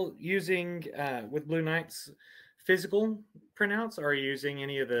still using with Blue Knights physical printouts? Are you using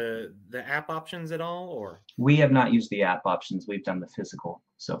any of the app options at all, or? We have not used the app options. We've done the physical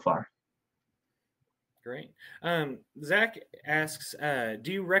so far. Great. Zach asks,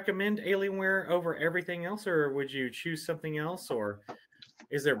 do you recommend Alienware over everything else, or would you choose something else, or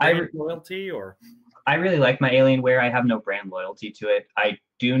is there brand loyalty, or? I really like my Alienware. I have no brand loyalty to it. I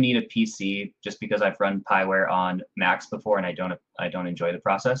do need a PC just because I've run Pyware on Macs before, and I don't enjoy the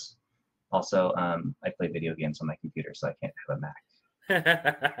process. Also, I play video games on my computer, so I can't have a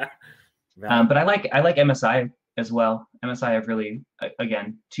Mac. But I like MSI as well. MSI I've really,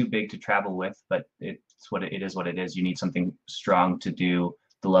 again, too big to travel with, but it is what it is. You need something strong to do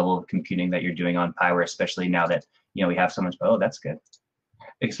the level of computing that you're doing on Pyware, especially now that, you know, we have so much. Oh, that's good.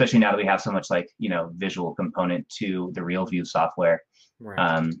 Especially now that we have so much, like, you know, visual component to the RealView software.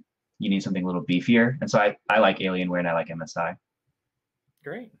 Right. You need something a little beefier, and so I like Alienware and I like MSI.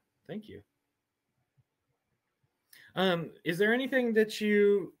 Great, thank you. Is there anything that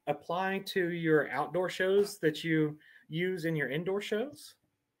you apply to your outdoor shows that you use in your indoor shows?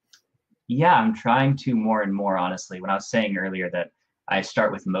 Yeah, I'm trying to more and more, honestly. When I was saying earlier that I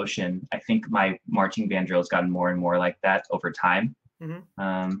start with motion, I think my marching band drill has gotten more and more like that over time.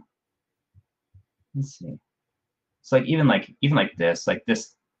 Mm-hmm. Let's see. So like even like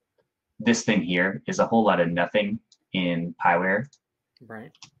this thing here is a whole lot of nothing in Pyware.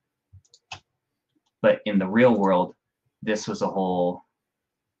 Right. But in the real world, this was a whole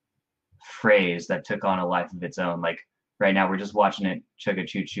phrase that took on a life of its own. Like right now, we're just watching it chug a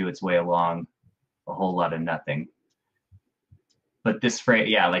choo choo its way along, a whole lot of nothing. But this phrase,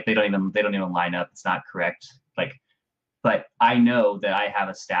 yeah, like they don't even line up. It's not correct. Like, but I know that I have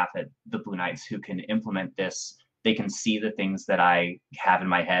a staff at the Blue Knights who can implement this. They can see the things that I have in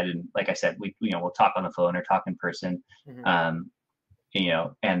my head, and like I said, we'll talk on the phone or talk in person, mm-hmm.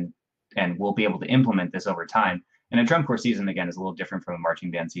 And we'll be able to implement this over time. And a drum corps season, again, is a little different from a marching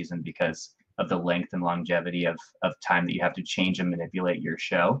band season because of the length and longevity of time that you have to change and manipulate your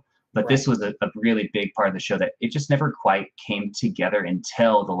show. But right. This was a really big part of the show that it just never quite came together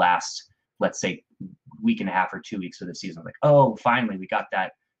until the last, let's say, week and a half or 2 weeks of the season. Like, oh, finally, we got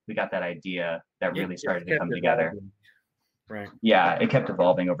that idea that really started to come together. Right. Yeah, it kept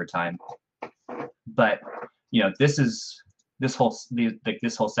evolving over time. But, you know, this whole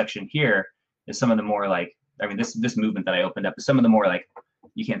section here is some of the more like, I mean, this movement that I opened up is some of the more like,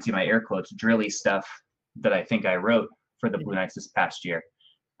 you can't see my air quotes, drilly stuff that I think I wrote for the Blue Knights this past year.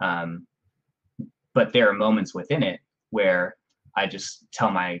 But there are moments within it where I just tell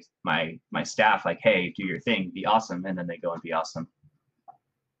my staff, like, hey, do your thing, be awesome, and then they go and be awesome.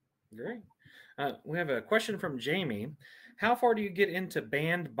 Great. We have a question from Jamie. How far do you get into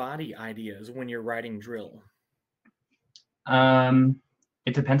band body ideas when you're writing drill?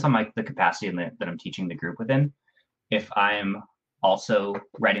 It depends on the capacity that I'm teaching the group within. If I'm also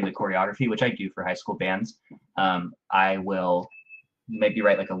writing the choreography, which I do for high school bands, I will maybe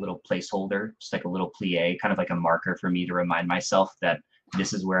write like a little placeholder, just like a little plie, kind of like a marker for me to remind myself that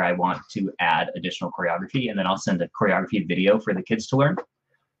this is where I want to add additional choreography, and then I'll send a choreography video for the kids to learn.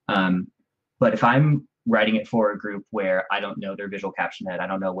 But if I'm writing it for a group where I don't know their visual caption head, I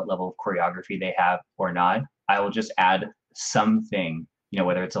don't know what level of choreography they have or not, I will just add something, you know,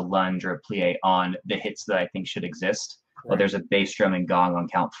 whether it's a lunge or a plie on the hits that I think should exist. well, there's a bass drum and gong on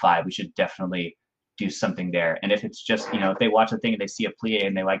count 5. We should definitely do something there. And if it's just, if they watch the thing and they see a plie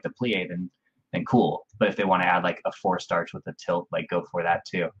and they like the plie, then cool. But if they want to add like a 4 starch with a tilt, like go for that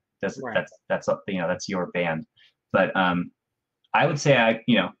too. That's your band. But I would say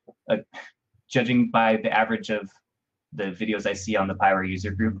judging by the average of the videos I see on the Pyware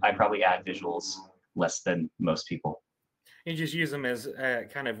user group, I probably add visuals less than most people. You just use them as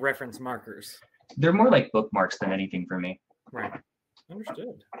kind of reference markers. They're more like bookmarks than anything for me. Right.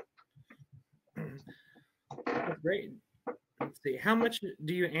 Understood. That's great. Let's see. How much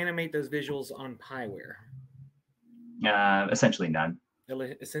do you animate those visuals on Pyware? Essentially none.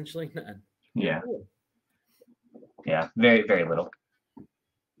 Essentially none. Yeah. Cool. Yeah. Very, very little.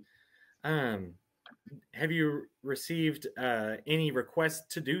 Have you received any requests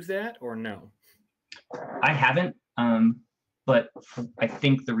to do that or no? I haven't. But I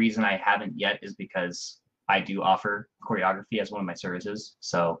think the reason I haven't yet is because I do offer choreography as one of my services.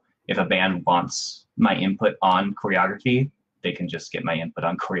 So if a band wants my input on choreography, they can just get my input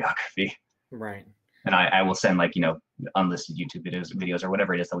on choreography. Right. And I will send unlisted YouTube videos or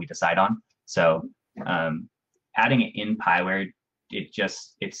whatever it is that we decide on. So adding it in Pyware,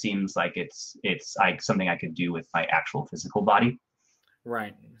 it seems like it's like something I could do with my actual physical body.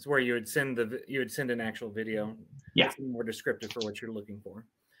 Right. It's where you would send an actual video. Yeah. It's more descriptive for what you're looking for.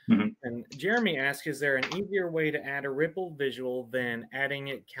 Mm-hmm. And Jeremy asks, is there an easier way to add a rippled visual than adding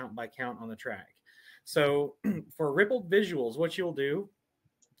it count by count on the track? So for rippled visuals, what you'll do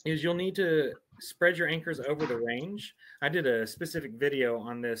is you'll need to spread your anchors over the range. I did a specific video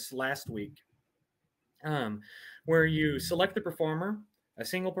on this last week, where you select the performer, a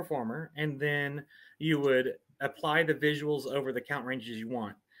single performer, and then you would apply the visuals over the count ranges you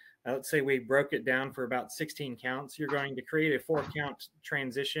want. Let's say we broke it down for about 16 counts. You're going to create a 4 count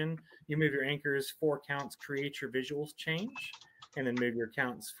transition. You move your anchors 4 counts, create your visuals change, and then move your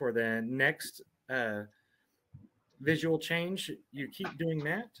counts for the next visual change. You keep doing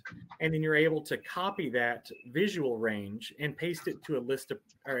that, and then you're able to copy that visual range and paste it to a list of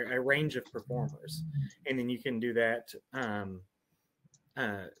or a range of performers. And then you can do that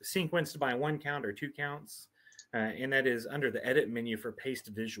sequenced by 1 count or 2 counts. And that is under the edit menu for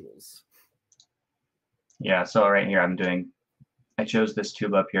paste visuals. Yeah, so right here I chose this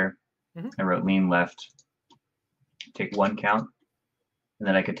tube up here. Mm-hmm. I wrote lean left, take 1 count, and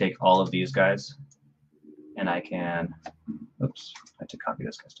then I could take all of these guys, and I can, oops, I have to copy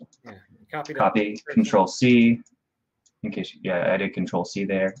this guy still. Yeah, copy, Control C, in case, I did Control C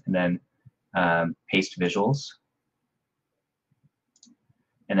there, and then paste visuals.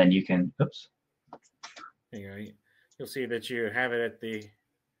 And then you can, oops. You'll see that you have it at the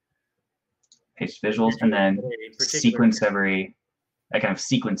paste visuals, and then sequence every. I can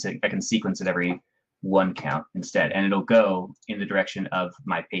sequence it every 1 count instead, and it'll go in the direction of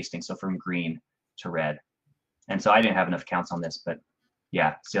my pasting. So from green to red, and so I didn't have enough counts on this, but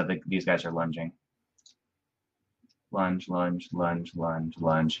yeah. So these guys are lunging, lunge, lunge, lunge, lunge,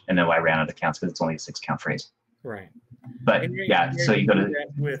 lunge, and then I ran out of counts because it's only a 6 count phrase. Right. But yeah, so you go to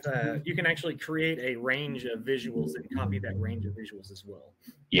with you can actually create a range of visuals and copy that range of visuals as well.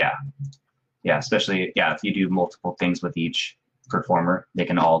 Yeah, especially if you do multiple things with each performer, they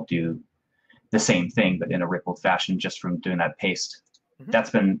can all do the same thing but in a rippled fashion just from doing that paste. Mm-hmm.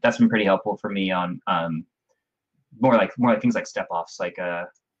 That's been pretty helpful for me on more like things like step offs, like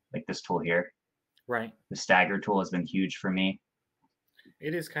this tool here. Right. The stagger tool has been huge for me.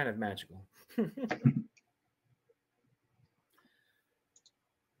 It is kind of magical.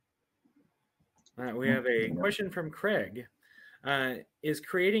 We have a question from Craig. Is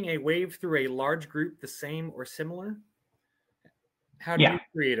creating a wave through a large group the same or similar? How do you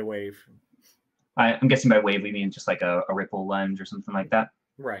create a wave? I'm guessing by wave we mean just like a ripple lunge or something like that.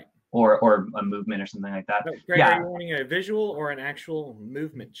 Right. Or a movement or something like that. Craig, are you wanting a visual or an actual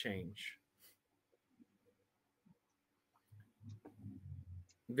movement change?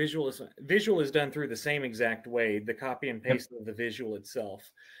 Visual is done through the same exact way, the copy and paste of the visual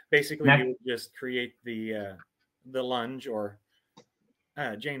itself. Basically, you would just create the lunge, or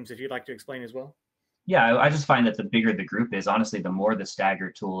James, if you'd like to explain as well. Yeah, I just find that the bigger the group is, honestly, the more the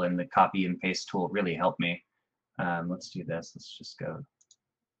stagger tool and the copy and paste tool really help me. Let's do this. Let's just go.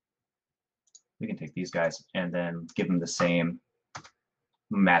 We can take these guys and then give them the same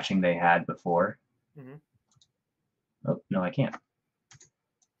matching they had before. Mm-hmm. Oh, no, I can't.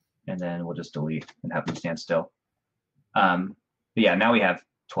 And then we'll just delete and have them stand still. But yeah, now we have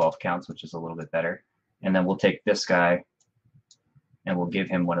 12 counts, which is a little bit better. And then we'll take this guy and we'll give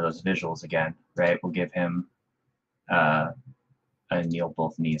him one of those visuals again, right? We'll give him a kneel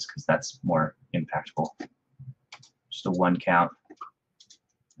both knees because that's more impactful. just a 1 count.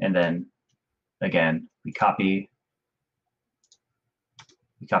 And then again, we copy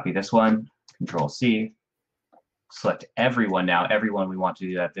this one, Control C, select everyone now, everyone we want to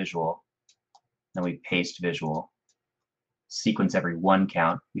do that visual. Then we paste visual, sequence every 1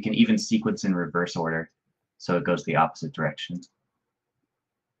 count. We can even sequence in reverse order, so it goes the opposite direction.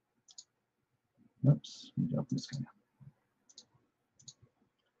 Oops, let me open this guy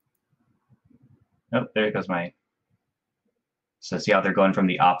now. Oh, there goes my. So see how they're going from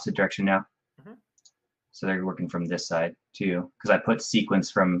the opposite direction now? Mm-hmm. So they're working from this side too, because I put sequence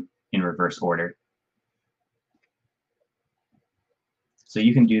from in reverse order. So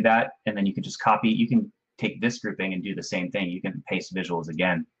you can do that, and then you can just copy. You can take this grouping and do the same thing. You can paste visuals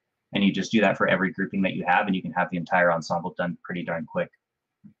again, and you just do that for every grouping that you have, and you can have the entire ensemble done pretty darn quick.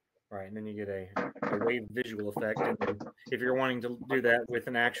 Right, and then you get a wave visual effect. And if you're wanting to do that with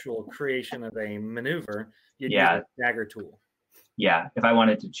an actual creation of a maneuver, you'd use a dagger tool. Yeah, if I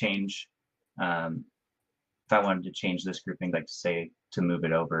wanted to change, this grouping, like say to move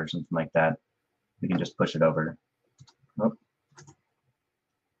it over or something like that, we can just push it over. Oh.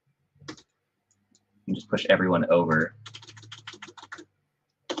 You can just push everyone over,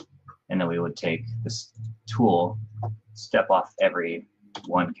 and then we would take this tool, step off every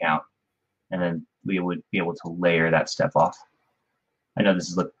 1 count, and then we would be able to layer that step off. I know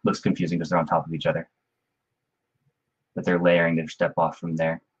this looks confusing because they're on top of each other, but they're layering their step off from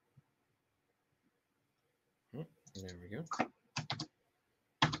there. There we go.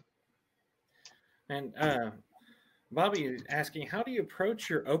 And Bobby is asking, how do you approach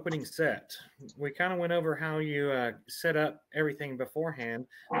your opening set? We kind of went over how you set up everything beforehand,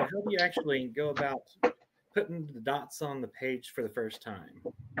 but how do you actually go about putting the dots on the page for the first time?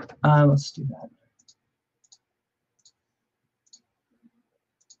 Let's do that.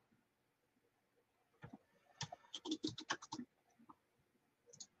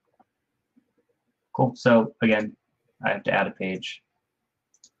 Cool. So again, I have to add a page.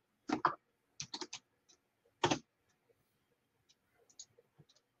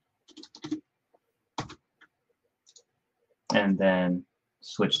 And then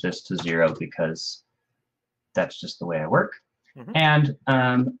switch this to 0 because that's just the way I work. Mm-hmm. And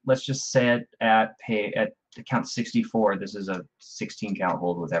let's just say it at count 64, this is a 16 count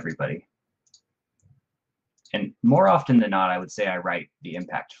hold with everybody. And more often than not, I would say I write the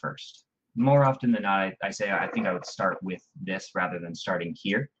impact first. More often than not, I say I think I would start with this rather than starting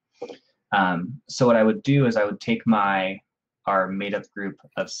here. So what I would do is I would take our made up group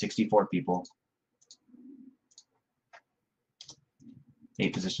of 64 people,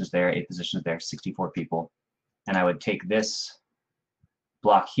 8 positions there, 8 positions there, 64 people. And I would take this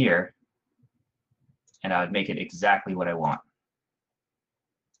block here and I would make it exactly what I want.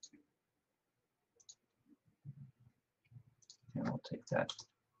 And we'll take that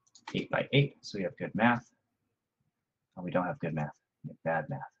 8 by 8 so we have good math. Oh, we don't have good math, we have bad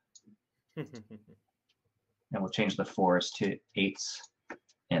math. And we'll change the 4s to 8s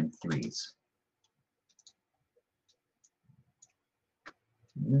and 3s.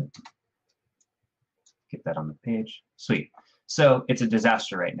 Get that on the page. Sweet. So it's a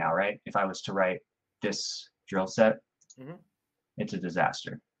disaster right now, right? If I was to write this drill set, it's a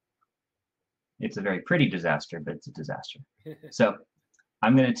disaster. It's a very pretty disaster, but it's a disaster. So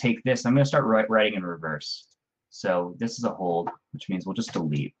I'm going to take this, I'm going to start writing in reverse. So this is a hold, which means we'll just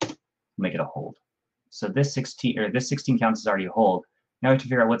delete, make it a hold. So this 16 counts is already a hold. Now we have to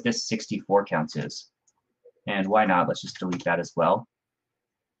figure out what this 64 counts is. And why not? Let's just delete that as well.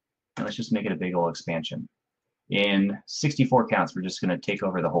 And let's just make it a big old expansion. In 64 counts, we're just going to take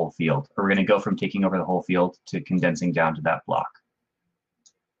over the whole field. Or we're going to go from taking over the whole field to condensing down to that block.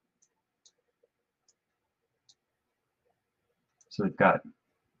 So we've got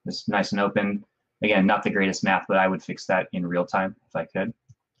this nice and open. Again, not the greatest math, but I would fix that in real time if I could.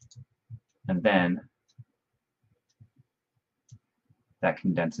 And then that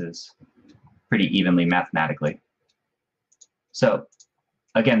condenses pretty evenly mathematically. So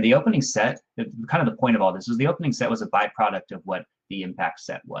again, the opening set, kind of the point of all this is the opening set was a byproduct of what the impact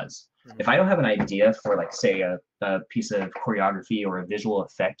set was. If I don't have an idea for, like, say, a piece of choreography or a visual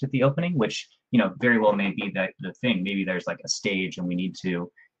effect at the opening, which, you know, very well may be the thing. Maybe there's like a stage and we need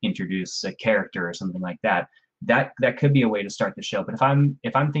to introduce a character or something like that. That could be a way to start the show. But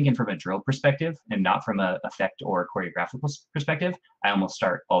if I'm thinking from a drill perspective and not from a effect or a choreographical perspective, I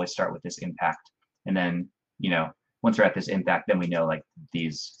always start with this impact. And then, you know, once we're at this impact, then we know, like,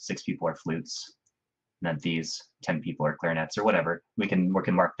 these 6 people are flutes, and then these 10 people are clarinets or whatever. We can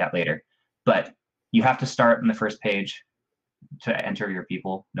mark that later. But you have to start on the first page to enter your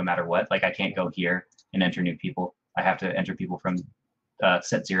people no matter what. Like, I can't go here and enter new people. I have to enter people from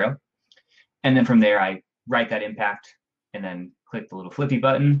set 0. And then from there, I write that impact and then click the little flippy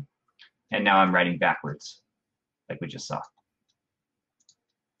button. And now I'm writing backwards, like we just saw.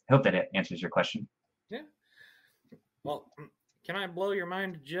 I hope that answers your question. Yeah. Well, can I blow your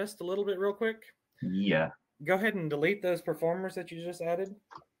mind just a little bit real quick? Yeah. Go ahead and delete those performers that you just added.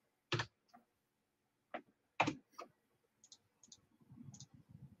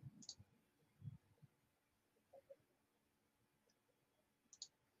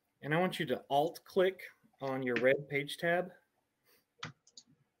 And I want you to alt-click on your red page tab.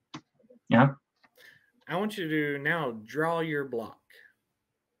 Yeah. I want you to now draw your block.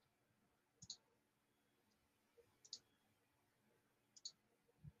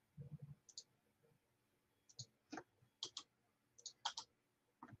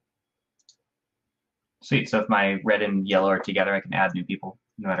 Sweet. So if my red and yellow are together, I can add new people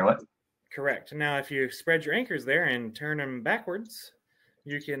no matter what. Correct. Now, if you spread your anchors there and turn them backwards,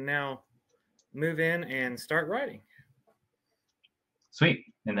 you can now move in and start writing. Sweet.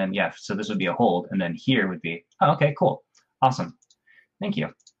 And then, yeah, so this would be a hold. And then here would be, oh, okay, cool. Awesome. Thank you.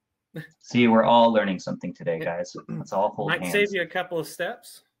 See, we're all learning something today, guys. Let's all hold hands. Might save you a couple of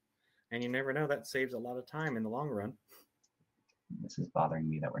steps. And you never know, that saves a lot of time in the long run. This is bothering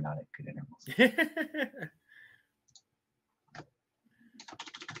me that we're not at good intervals.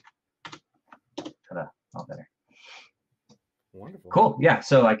 Ta-da. All better. Wonderful. Cool. Yeah.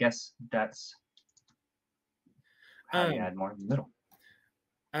 So I guess that's how you add more in the middle.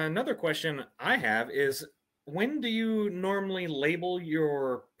 Another question I have is, when do you normally label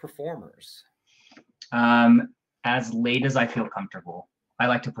your performers? As late as I feel comfortable. I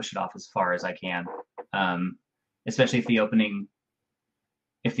like to push it off as far as I can, especially if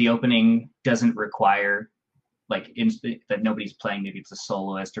the opening doesn't require like that nobody's playing. Maybe it's a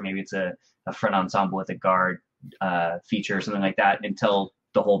soloist, or maybe it's a front ensemble with a guard feature or something like that. Until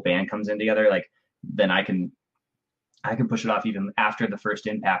the whole band comes in together, like then I can push it off even after the first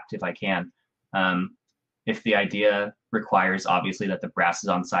impact if I can. If the idea requires obviously that the brass is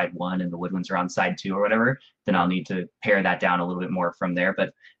on side 1 and the woodwinds are on side 2 or whatever, then I'll need to pare that down a little bit more from there.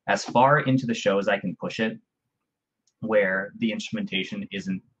 But as far into the show as I can push it, where the instrumentation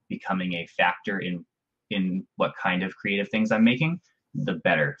isn't becoming a factor in what kind of creative things I'm making, the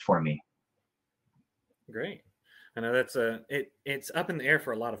better for me. Great. I know that's it's up in the air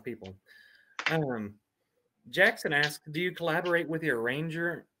for a lot of people. Jackson asked, do you collaborate with your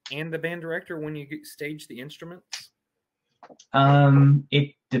arranger and the band director when you stage the instruments?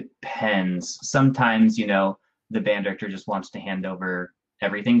 It depends. Sometimes, you know, the band director just wants to hand over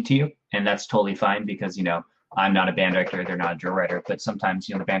everything to you, and that's totally fine because, you know, I'm not a band director, they're not a drill writer, but sometimes,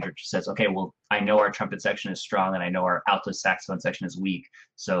 you know, the band director says, okay, well, I know our trumpet section is strong and I know our alto saxophone section is weak,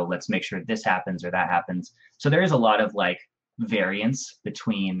 so let's make sure this happens or that happens. So there is a lot of like variance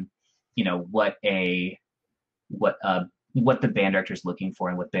between, you know, what the band director is looking for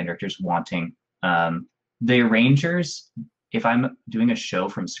and what band director is wanting. The arrangers, if I'm doing a show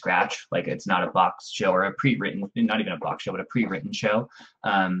from scratch, like it's not a box show or a pre-written, not even a box show, but a pre-written show,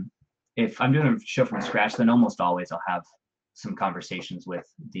 if I'm doing a show from scratch, then almost always I'll have some conversations with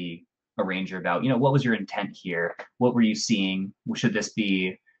the arranger about, you know, what was your intent here? What were you seeing? Should this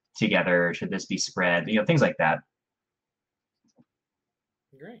be together? Should this be spread? You know, things like that.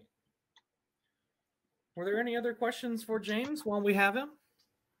 Great. Were there any other questions for James while we have him?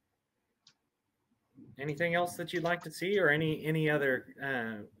 Anything else that you'd like to see, or any other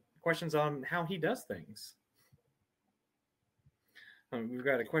questions on how he does things? We've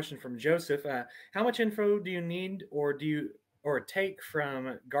got a question from Joseph. How much info do you need or take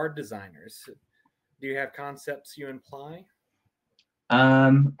from guard designers? Do you have concepts you imply?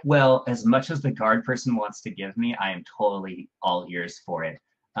 Well, as much as the guard person wants to give me, I am totally all ears for it.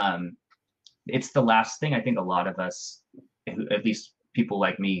 It's the last thing I think a lot of us, at least people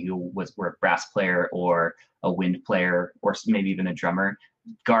like me who were a brass player or a wind player or maybe even a drummer,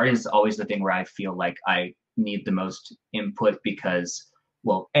 guard is always the thing where I feel like I need the most input because,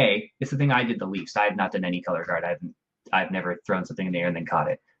 well, A, it's the thing I did the least. I have not done any color guard. I've never thrown something in the air and then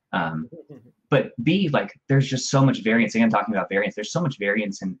caught it. But B, like there's just so much variance. Again, talking about variance, there's so much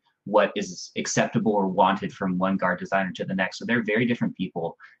variance in what is acceptable or wanted from one guard designer to the next. So they're very different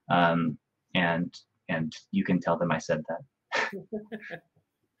people. And you can tell them I said that.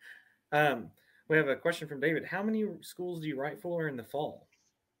 We have a question from David. How many schools do you write for in the fall?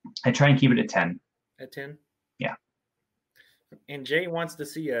 I try and keep it at 10. At 10? Yeah. And Jay wants to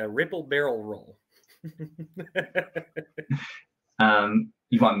see a ripple barrel roll.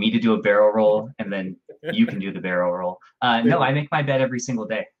 You want me to do a barrel roll and then you can do the barrel roll? No, I make my bed every single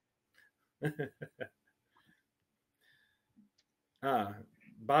day.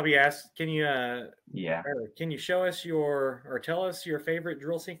 Bobby asked, can you Yeah. can you show us or tell us your favorite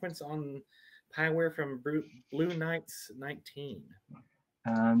drill sequence on Pyware from Blue Knights 19?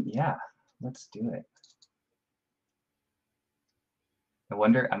 Yeah, let's do it. I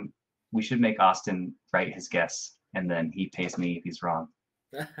wonder, we should make Austin write his guess, and then he pays me if he's wrong.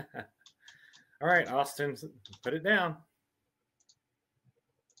 All right, Austin, put it down.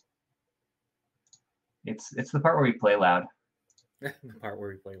 It's the part where we play loud. The part where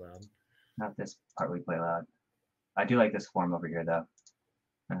we play loud. Not this part where we play loud. I do like this form over here, though.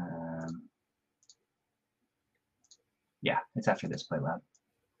 Yeah, it's after this play loud.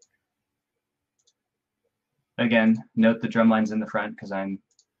 Again, note the drum line's in the front because I'm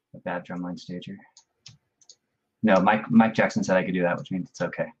a bad drumline stager. No, Mike Jackson said I could do that, which means it's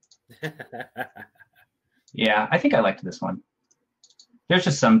okay. Yeah, I think I liked this one. There's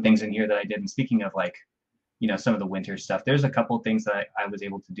just some things in here that I did. And speaking of like, you know, some of the winter stuff, there's a couple things that I was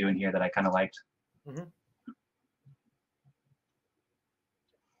able to do in here that I kind of liked. Mm-hmm.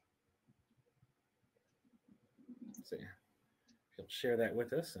 So he'll share that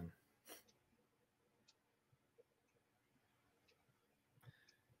with us.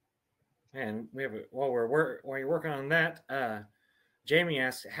 And we have while you're working on that, Jamie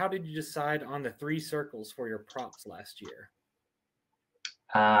asked, how did you decide on the 3 circles for your props last year?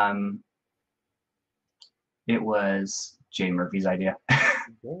 It was Jay Murphy's idea.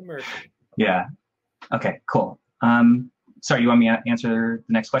 Jay Murphy. Yeah. Okay, cool. Sorry, you want me to answer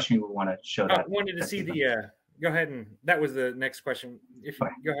the next question? You want to show that? I wanted to see the, go ahead and, that was the next question. If you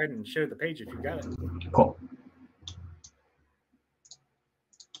go ahead and show the page if you got it. Cool.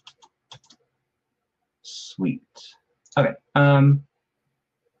 Sweet. Okay.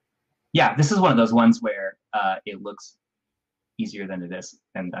 Yeah, this is one of those ones where it looks easier than it is,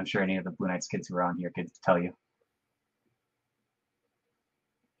 and I'm sure any of the Blue Knights kids who are on here could tell you.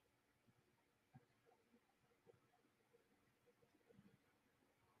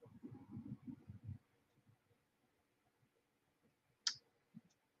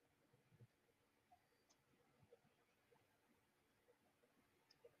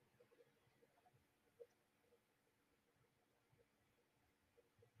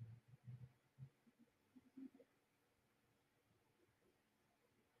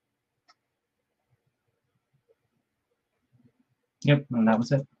 Yep, and that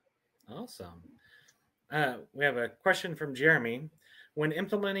was it. Awesome. We have a question from Jeremy. When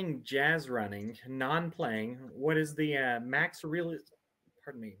implementing jazz running, non-playing, what is the max realistic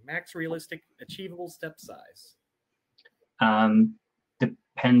achievable step size?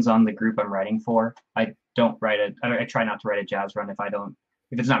 Depends on the group I'm writing for. I try not to write a jazz run if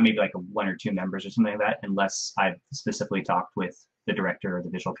it's not maybe like 1 or 2 members or something like that, unless I've specifically talked with the director or the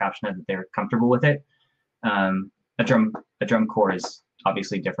visual captioner that they're comfortable with it. A drum corps is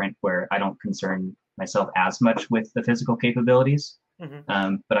obviously different, where I don't concern myself as much with the physical capabilities.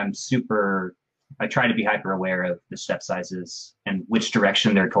 Mm-hmm. But I try to be hyper aware of the step sizes and which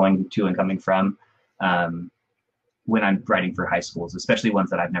direction they're going to and coming from when I'm writing for high schools, especially ones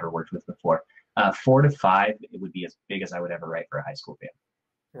that I've never worked with before. 4 to 5, it would be as big as I would ever write for a high school band.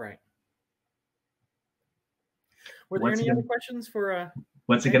 Right. Were there any other questions for?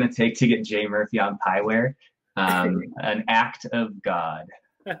 What's it going to take to get Jay Murphy on Pyware? An act of God.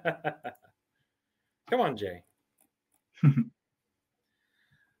 Come on, Jay.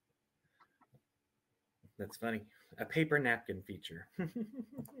 That's funny. A paper napkin feature.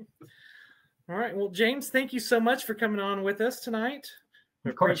 All right. Well, James, thank you so much for coming on with us tonight.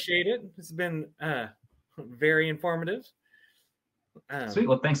 We appreciate it. It's been very informative. Sweet.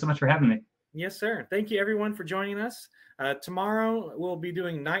 Well, thanks so much for having me. Yes, sir. Thank you, everyone, for joining us. Tomorrow, we'll be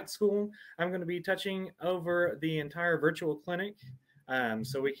doing night school. I'm going to be touching over the entire virtual clinic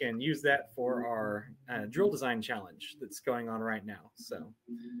so we can use that for our drill design challenge that's going on right now. So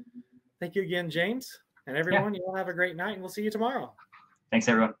thank you again, James. And everyone, you all have a great night, and we'll see you tomorrow. Thanks,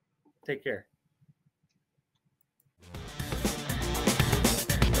 everyone. Take care.